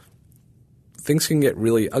 things can get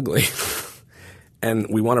really ugly. And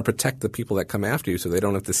we want to protect the people that come after you so they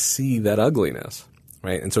don't have to see that ugliness,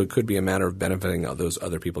 right? And so it could be a matter of benefiting those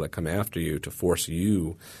other people that come after you to force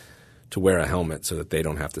you to wear a helmet so that they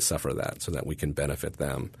don't have to suffer that, so that we can benefit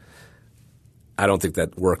them. I don't think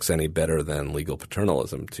that works any better than legal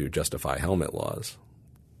paternalism to justify helmet laws.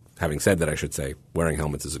 Having said that, I should say wearing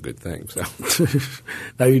helmets is a good thing. So,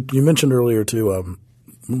 now you mentioned earlier too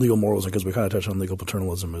legal moralism, because we kind of touched on legal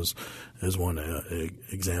paternalism as one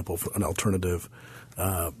example for an alternative.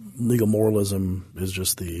 Legal moralism is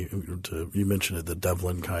just you mentioned it, the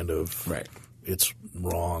Devlin kind of right. It's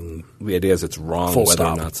wrong. The idea is it's wrong whether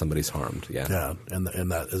or not somebody's harmed. Yeah. Yeah,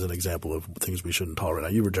 and that is an example of things we shouldn't tolerate. Now,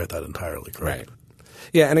 you reject that entirely, correct? Right.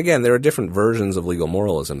 Yeah, and again, there are different versions of legal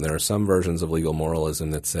moralism. There are some versions of legal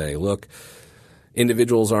moralism that say, look,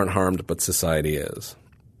 individuals aren't harmed, but society is.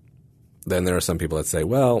 Then there are some people that say,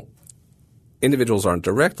 well, individuals aren't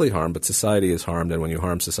directly harmed, but society is harmed, and when you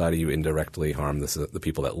harm society, you indirectly harm the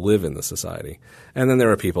people that live in the society. And then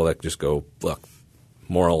there are people that just go, look,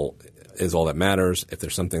 moral is all that matters. If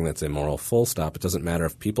there's something that's immoral, full stop. It doesn't matter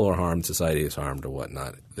if people are harmed, society is harmed, or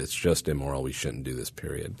whatnot. It's just immoral. We shouldn't do this,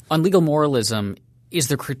 period. On legal moralism, is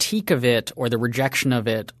the critique of it or the rejection of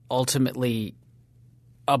it ultimately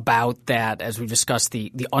about that, as we discussed,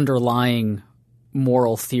 the underlying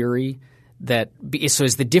moral theory? So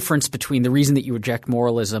is the difference between the reason that you reject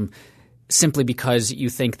moralism simply because you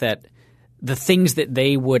think that the things that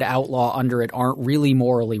they would outlaw under it aren't really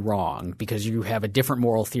morally wrong because you have a different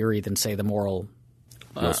moral theory than, say, the legal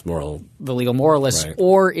moralists? Right.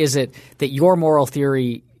 Or is it that your moral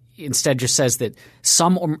theory instead just says that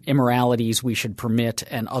some immoralities we should permit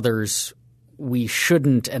and others we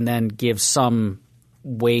shouldn't, and then give some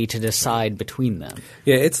way to decide between them?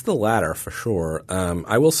 Yeah, it's the latter for sure.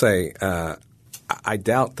 I will say I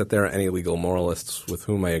doubt that there are any legal moralists with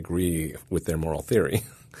whom I agree with their moral theory.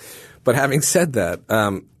 But having said that,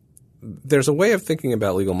 there's a way of thinking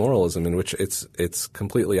about legal moralism in which it's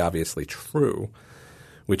completely obviously true,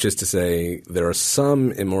 which is to say there are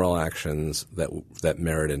some immoral actions that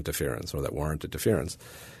merit interference or that warrant interference.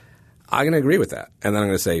 I'm going to agree with that. And then I'm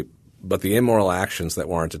going to say, but the immoral actions that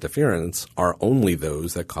warrant interference are only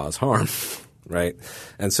those that cause harm, right?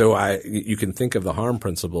 And so you can think of the harm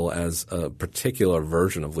principle as a particular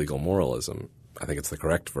version of legal moralism. I think it's the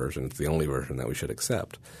correct version. It's the only version that we should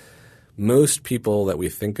accept. Most people that we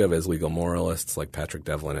think of as legal moralists, like Patrick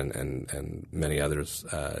Devlin and many others,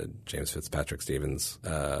 James Fitzpatrick Stevens,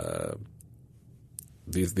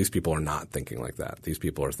 these people are not thinking like that. These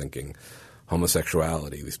people are thinking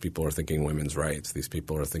homosexuality. These people are thinking women's rights. These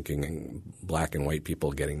people are thinking black and white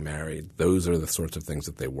people getting married. Those are the sorts of things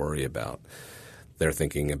that they worry about. They're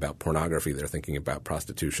thinking about pornography. They're thinking about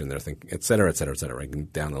prostitution. They're thinking, et cetera,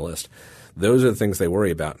 right down the list. Those are the things they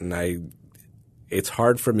worry about. And it's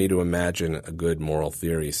hard for me to imagine a good moral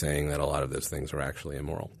theory saying that a lot of those things are actually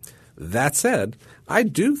immoral. That said, I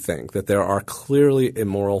do think that there are clearly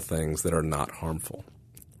immoral things that are not harmful,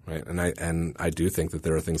 right? And I do think that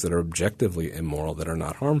there are things that are objectively immoral that are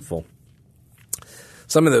not harmful.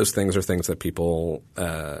 Some of those things are things that people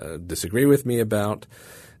disagree with me about.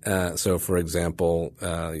 So, for example,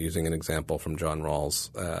 using an example from John Rawls,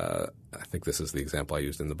 I think this is the example I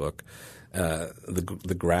used in the book,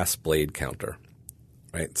 the grass blade counter.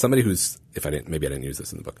 Right? Somebody who's – maybe I didn't use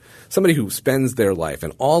this in the book. Somebody who spends their life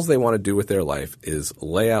and all they want to do with their life is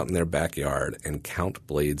lay out in their backyard and count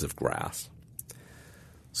blades of grass.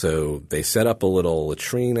 So they set up a little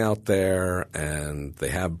latrine out there and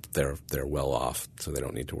they're well off, so they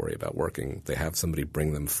don't need to worry about working. They have somebody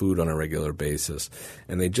bring them food on a regular basis,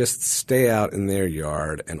 and they just stay out in their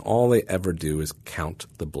yard and all they ever do is count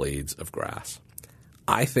the blades of grass.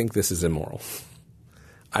 I think this is immoral.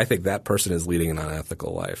 I think that person is leading an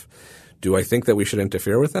unethical life. Do I think that we should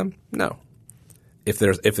interfere with them? No. If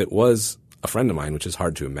it was a friend of mine, which is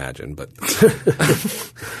hard to imagine, but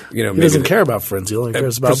he doesn't care about friends. He only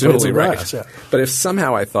cares about blades of grass. Yeah. But if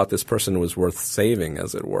somehow I thought this person was worth saving,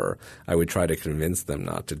 as it were, I would try to convince them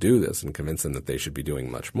not to do this and convince them that they should be doing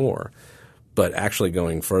much more. But actually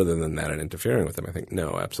going further than that and interfering with them, I think,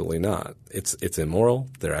 no, absolutely not. It's immoral.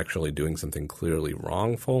 They're actually doing something clearly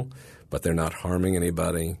wrongful, but they're not harming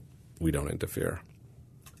anybody. We don't interfere.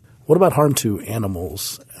 What about harm to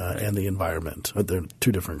animals and the environment? They're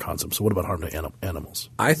two different concepts. So what about harm to animals?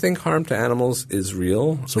 I think harm to animals is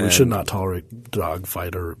real. So we should not tolerate dog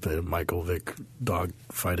fight or Michael Vick dog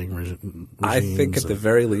fighting regimes? I think at the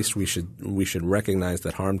very least we should recognize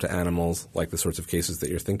that harm to animals, like the sorts of cases that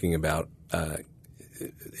you're thinking about,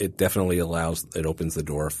 it definitely it opens the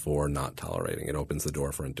door for not tolerating. It opens the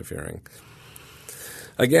door for interfering.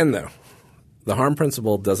 Again, though, the harm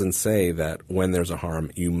principle doesn't say that when there's a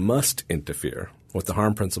harm, you must interfere. What the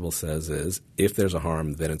harm principle says is if there's a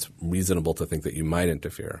harm, then it's reasonable to think that you might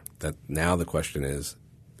interfere. That now the question is,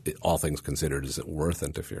 all things considered, is it worth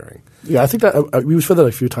interfering? Yeah, I think that we've said that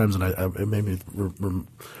a few times, and it made me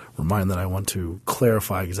remind that I want to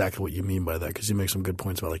clarify exactly what you mean by that, because you make some good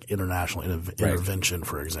points about like international intervention,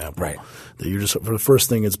 for example. Right. That you just for the first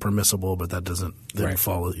thing it's permissible, but that doesn't then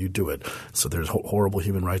follow that you do it. So there's horrible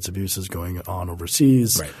human rights abuses going on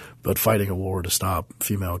overseas, but fighting a war to stop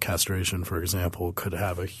female castration, for example, could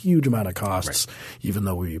have a huge amount of costs, even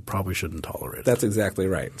though we probably shouldn't tolerate it. That's exactly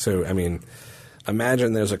right. So, I mean,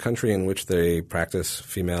 imagine there's a country in which they practice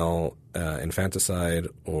female infanticide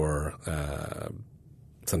or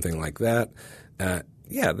something like that.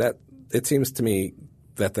 That it seems to me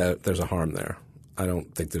that there's a harm there. I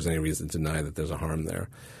don't think there's any reason to deny that there's a harm there.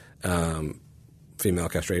 Female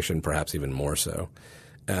castration, perhaps even more so.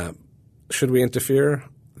 Should we interfere?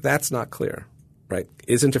 That's not clear, right?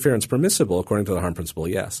 Is interference permissible according to the harm principle?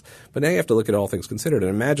 Yes. But now you have to look at all things considered and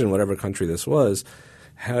imagine whatever country this was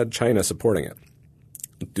had China supporting it.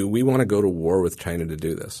 Do we want to go to war with China to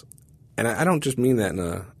do this? And I don't just mean that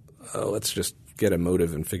in let's just get a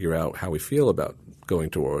motive and figure out how we feel about going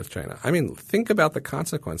to war with China. I mean, think about the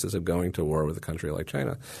consequences of going to war with a country like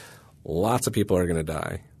China. Lots of people are going to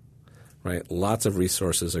die. right? Lots of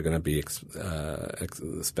resources are going to be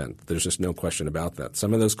spent. There's just no question about that.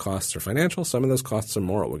 Some of those costs are financial. Some of those costs are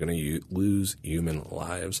moral. We're going to lose human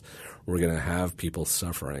lives. We're going to have people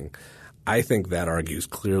suffering. I think that argues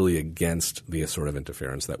clearly against the sort of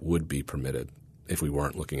interference that would be permitted if we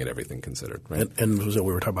weren't looking at everything considered, right? And we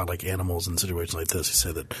were talking about like animals in situations like this. You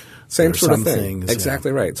say that same sort of thing. Things,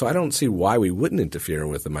 exactly right. So I don't see why we wouldn't interfere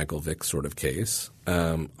with the Michael Vick sort of case.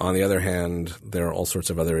 On the other hand, there are all sorts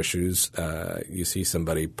of other issues. You see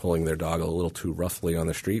somebody pulling their dog a little too roughly on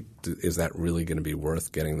the street. Is that really going to be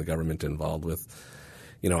worth getting the government involved with?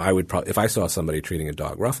 I would if I saw somebody treating a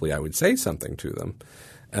dog roughly, I would say something to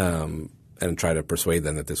them. And try to persuade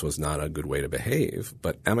them that this was not a good way to behave.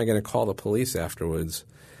 But am I going to call the police afterwards?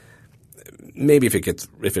 Maybe if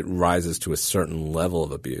it rises to a certain level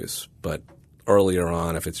of abuse. But earlier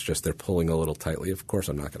on, if it's just they're pulling a little tightly, of course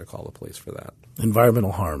I'm not going to call the police for that.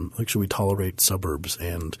 Environmental harm. Like, should we tolerate suburbs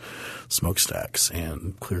and smokestacks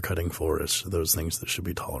and clear-cutting forests? Those things that should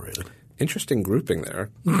be tolerated. Interesting grouping there.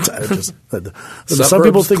 Some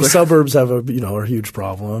people think suburbs have are a huge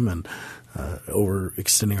problem and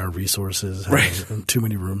overextending our resources, having too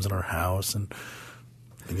many rooms in our house and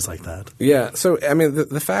things like that. Yeah. So, I mean,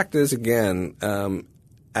 the fact is, again,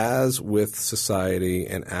 as with society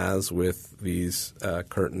and as with these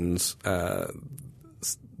curtains, the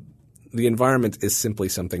environment is simply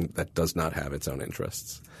something that does not have its own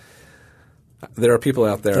interests. There are people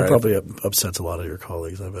out there – that probably upsets a lot of your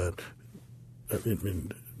colleagues, I bet.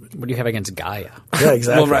 What do you have against Gaia? Yeah,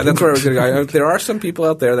 exactly. Well, right. That's where I was going to go. There are some people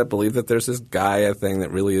out there that believe that there's this Gaia thing that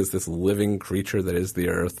really is this living creature that is the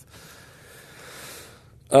Earth.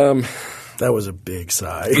 That was a big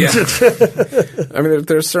sigh. Yeah. I mean,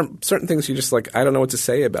 there's certain things you just like, I don't know what to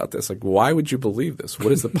say about this. Like, why would you believe this?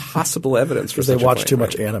 What is the possible evidence for such a claim? Because they watch too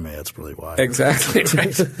much anime. That's really why. Exactly.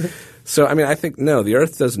 Right. So, I mean, I think, no, the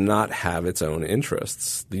Earth does not have its own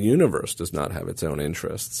interests. The universe does not have its own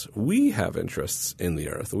interests. We have interests in the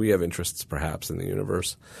Earth. We have interests perhaps in the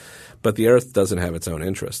universe. But the Earth doesn't have its own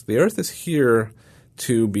interests. The Earth is here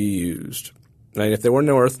to be used. Right? If there were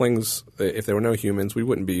no Earthlings, if there were no humans, we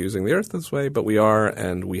wouldn't be using the Earth this way, but we are,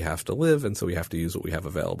 and we have to live, and so we have to use what we have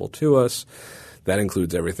available to us. That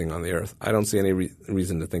includes everything on the Earth. I don't see any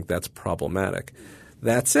reason to think that's problematic.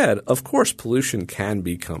 That said, of course, pollution can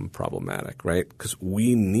become problematic, right? Because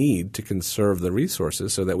we need to conserve the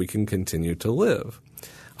resources so that we can continue to live.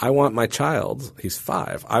 I want my child, he's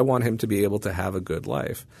 5, I want him to be able to have a good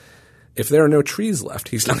life. If there are no trees left,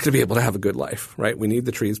 he's not going to be able to have a good life, right? We need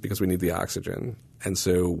the trees because we need the oxygen, and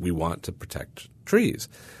so we want to protect trees.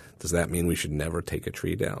 Does that mean we should never take a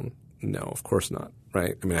tree down? No, of course not,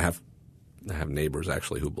 right? I mean, I have neighbors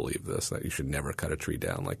actually who believe this, that you should never cut a tree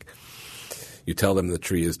down. Like, you tell them the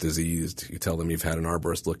tree is diseased. You tell them you've had an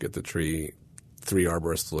arborist look at the tree, 3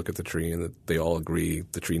 arborists look at the tree, and that they all agree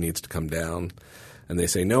the tree needs to come down. And they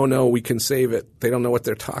say, no, we can save it. They don't know what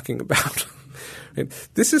they're talking about.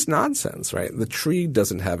 This is nonsense, right? The tree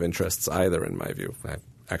doesn't have interests either, in my view. I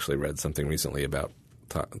actually read something recently about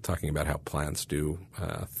talking about how plants do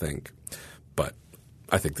think. But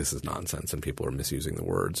I think this is nonsense, and people are misusing the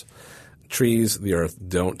words. Trees, the Earth,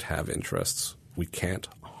 don't have interests. We can't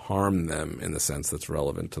harm them in the sense that's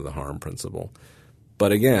relevant to the harm principle.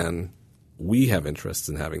 But again, we have interests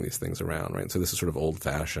in having these things around, right? So this is sort of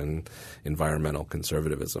old-fashioned environmental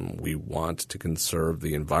conservatism. We want to conserve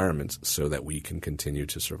the environment so that we can continue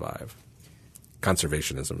to survive.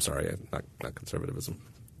 Conservationism, sorry, not conservatism.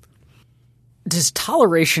 Does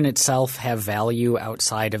toleration itself have value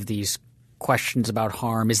outside of these questions about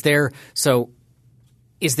harm? Is there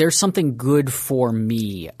something good for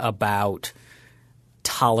me about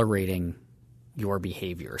tolerating your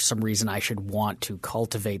behavior, some reason I should want to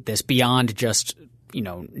cultivate this beyond just,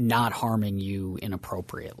 not harming you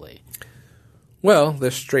inappropriately? Well,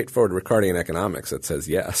 there's straightforward Ricardian economics that says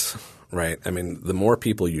yes, right? I mean, the more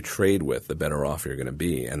people you trade with, the better off you're going to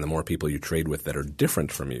be. And the more people you trade with that are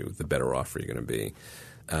different from you, the better off you're going to be.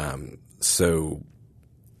 So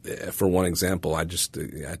for one example, I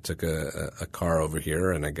took a car over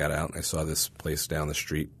here and I got out and I saw this place down the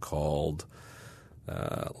street called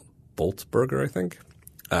Bolt Burger, I think.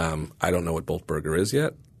 I don't know what Bolt Burger is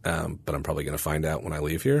yet, but I'm probably going to find out when I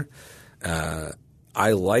leave here.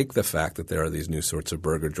 I like the fact that there are these new sorts of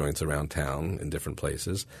burger joints around town in different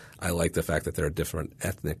places. I like the fact that there are different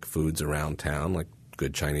ethnic foods around town, like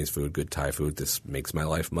good Chinese food, good Thai food. This makes my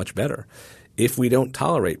life much better. If we don't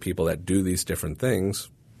tolerate people that do these different things,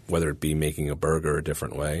 whether it be making a burger a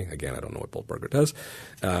different way – again, I don't know what Bolt Burger does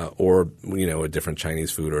or a different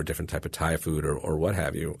Chinese food or a different type of Thai food or what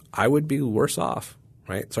have you, I would be worse off,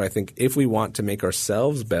 right? So I think if we want to make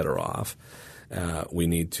ourselves better off we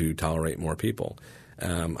need to tolerate more people.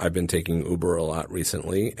 I've been taking Uber a lot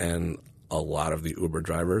recently, and a lot of the Uber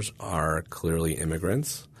drivers are clearly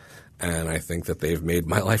immigrants, and I think that they've made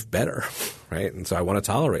my life better, right? And so I want to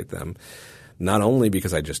tolerate them, not only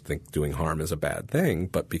because I just think doing harm is a bad thing,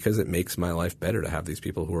 but because it makes my life better to have these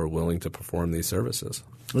people who are willing to perform these services.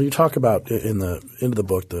 Well, you talk about in the end of the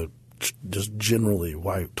book just generally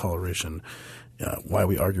why toleration, why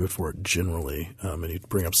we argue for it generally, and you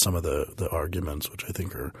bring up some of the arguments which I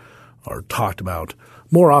think are talked about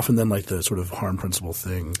more often than like the sort of harm principle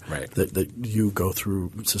thing that you go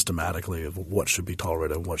through systematically of what should be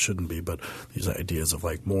tolerated and what shouldn't be. But these ideas of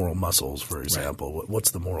like moral muscles, for example,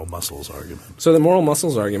 what's the moral muscles argument? So the moral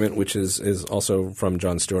muscles argument, which is also from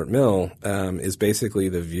John Stuart Mill, is basically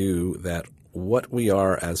the view that what we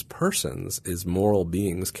are as persons is moral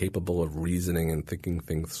beings capable of reasoning and thinking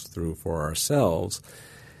things through for ourselves.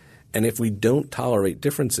 And if we don't tolerate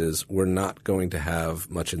differences, we're not going to have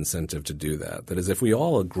much incentive to do that. That is, if we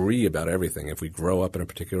all agree about everything, if we grow up in a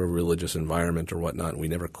particular religious environment or whatnot, and we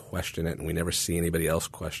never question it and we never see anybody else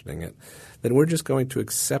questioning it, then we're just going to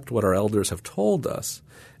accept what our elders have told us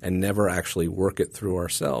and never actually work it through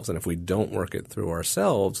ourselves. And if we don't work it through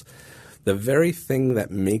ourselves, the very thing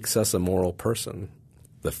that makes us a moral person,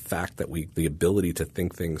 the fact that the ability to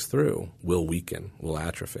think things through, will weaken, will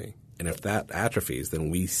atrophy. And if that atrophies, then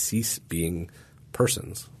we cease being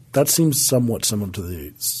persons. That seems somewhat similar to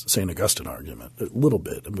the St. Augustine argument, a little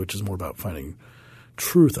bit, which is more about finding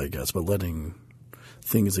truth, I guess, but letting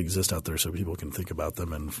things exist out there so people can think about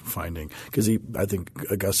them and finding – because I think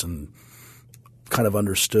Augustine kind of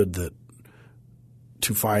understood that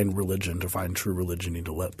to find religion, to find true religion, you need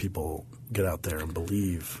to let people get out there and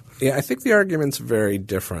believe. Yeah, I think the argument's very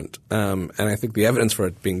different. And I think the evidence for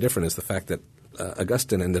it being different is the fact that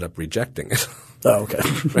Augustine ended up rejecting it. Oh, okay.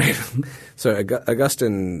 Right. So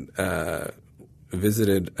Augustine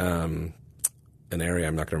visited an area –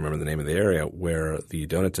 I'm not going to remember the name of the area – where the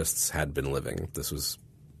Donatists had been living. This was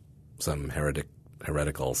some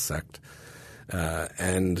heretical sect.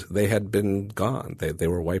 And they had been gone. They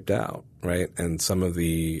were wiped out, right? And some of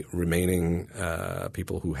the remaining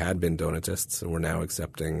people who had been Donatists were now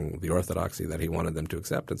accepting the orthodoxy that he wanted them to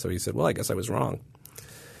accept. And so he said, well, I guess I was wrong.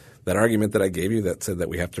 That argument that I gave you that said that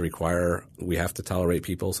we have to tolerate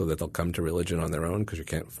people so that they'll come to religion on their own because you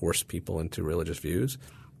can't force people into religious views,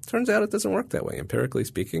 turns out it doesn't work that way. Empirically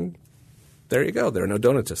speaking, there you go. There are no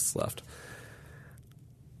Donatists left.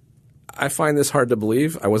 I find this hard to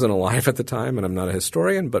believe. I wasn't alive at the time, and I'm not a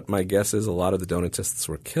historian, but my guess is a lot of the Donatists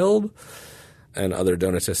were killed, and other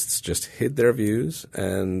Donatists just hid their views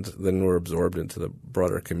and then were absorbed into the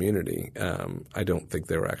broader community. I don't think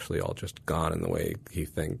they were actually all just gone in the way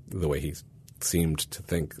he seemed to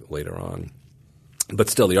think later on. But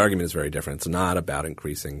still, the argument is very different. It's not about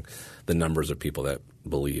increasing the numbers of people that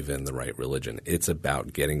believe in the right religion. It's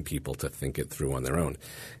about getting people to think it through on their own.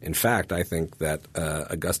 In fact, I think that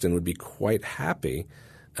Augustine would be quite happy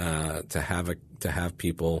to have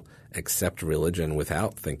people accept religion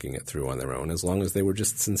without thinking it through on their own, as long as they were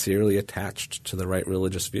just sincerely attached to the right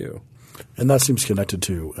religious view. And that seems connected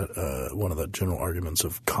to one of the general arguments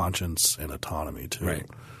of conscience and autonomy, too. Right.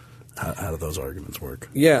 How do those arguments work?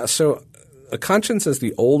 Yeah, so a conscience is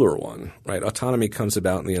the older one, right? Autonomy comes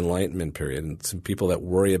about in the Enlightenment period, and some people that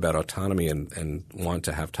worry about autonomy and want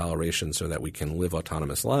to have toleration so that we can live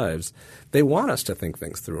autonomous lives, they want us to think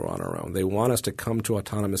things through on our own. They want us to come to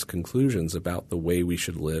autonomous conclusions about the way we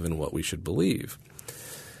should live and what we should believe.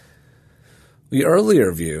 The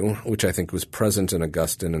earlier view, which I think was present in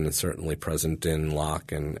Augustine and is certainly present in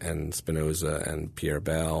Locke and Spinoza and Pierre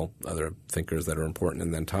Bayle, other thinkers that are important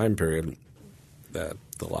in that time period, the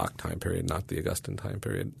Locke time period, not the Augustine time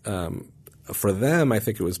period. For them, I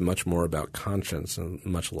think it was much more about conscience and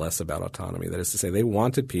much less about autonomy. That is to say, they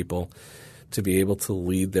wanted people to be able to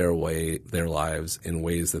lead their lives in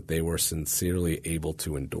ways that they were sincerely able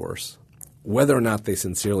to endorse. Whether or not they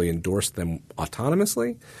sincerely endorsed them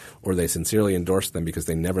autonomously or they sincerely endorsed them because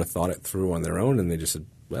they never thought it through on their own and they just said,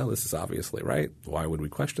 well, this is obviously right. Why would we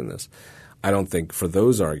question this? I don't think for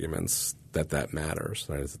those arguments that matters.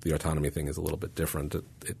 Right? The autonomy thing is a little bit different.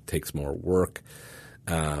 It takes more work.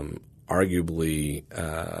 Arguably,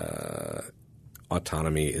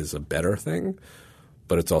 autonomy is a better thing,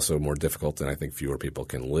 but it's also more difficult, and I think fewer people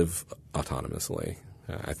can live autonomously.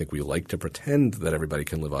 I think we like to pretend that everybody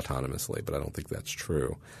can live autonomously, but I don't think that's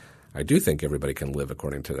true. I do think everybody can live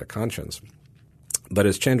according to their conscience. But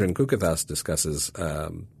as Chandran Kukathas discusses,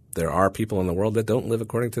 there are people in the world that don't live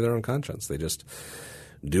according to their own conscience. They just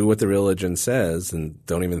do what the religion says and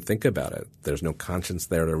don't even think about it. There's no conscience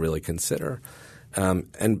there to really consider.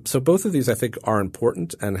 And so both of these, I think, are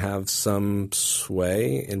important and have some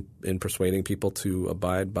sway in persuading people to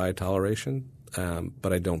abide by toleration.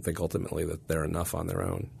 But I don't think ultimately that they're enough on their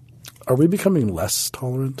own. Are we becoming less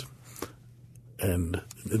tolerant? And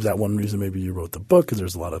is that one reason maybe you wrote the book? Because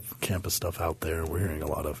there's a lot of campus stuff out there. We're hearing a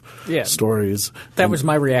lot of stories. That was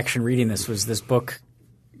my reaction reading this. Was this book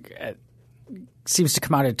seems to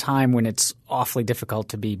come out at a time when it's awfully difficult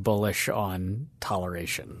to be bullish on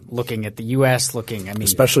toleration. Looking at the U.S.,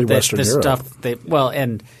 especially Western Europe. Stuff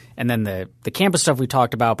and then the campus stuff we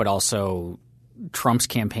talked about, but also Trump's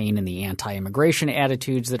campaign and the anti-immigration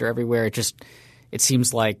attitudes that are everywhere. It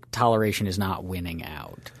seems like toleration is not winning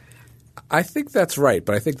out. I think that's right,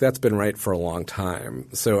 but I think that's been right for a long time.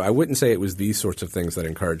 So I wouldn't say it was these sorts of things that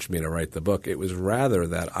encouraged me to write the book. It was rather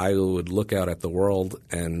that I would look out at the world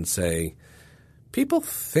and say, people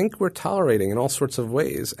think we're tolerating in all sorts of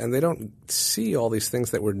ways, and they don't see all these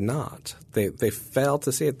things that we're not. They fail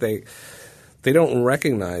to see it. They don't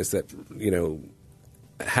recognize that,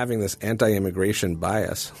 having this anti-immigration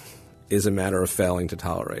bias is a matter of failing to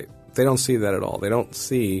tolerate. They don't see that at all. They don't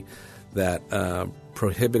see that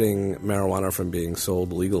prohibiting marijuana from being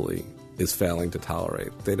sold legally is failing to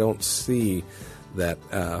tolerate. They don't see that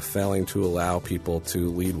failing to allow people to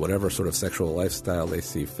lead whatever sort of sexual lifestyle they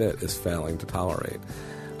see fit is failing to tolerate.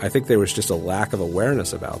 I think there was just a lack of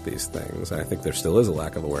awareness about these things, and I think there still is a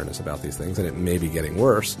lack of awareness about these things, and it may be getting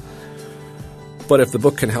worse. But if the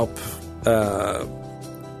book can help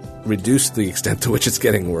reduce the extent to which it's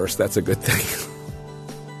getting worse, that's a good thing.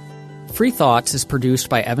 Free Thoughts is produced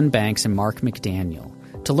by Evan Banks and Mark McDaniel.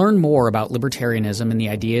 To learn more about libertarianism and the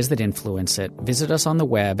ideas that influence it, visit us on the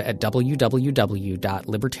web at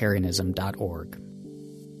www.libertarianism.org.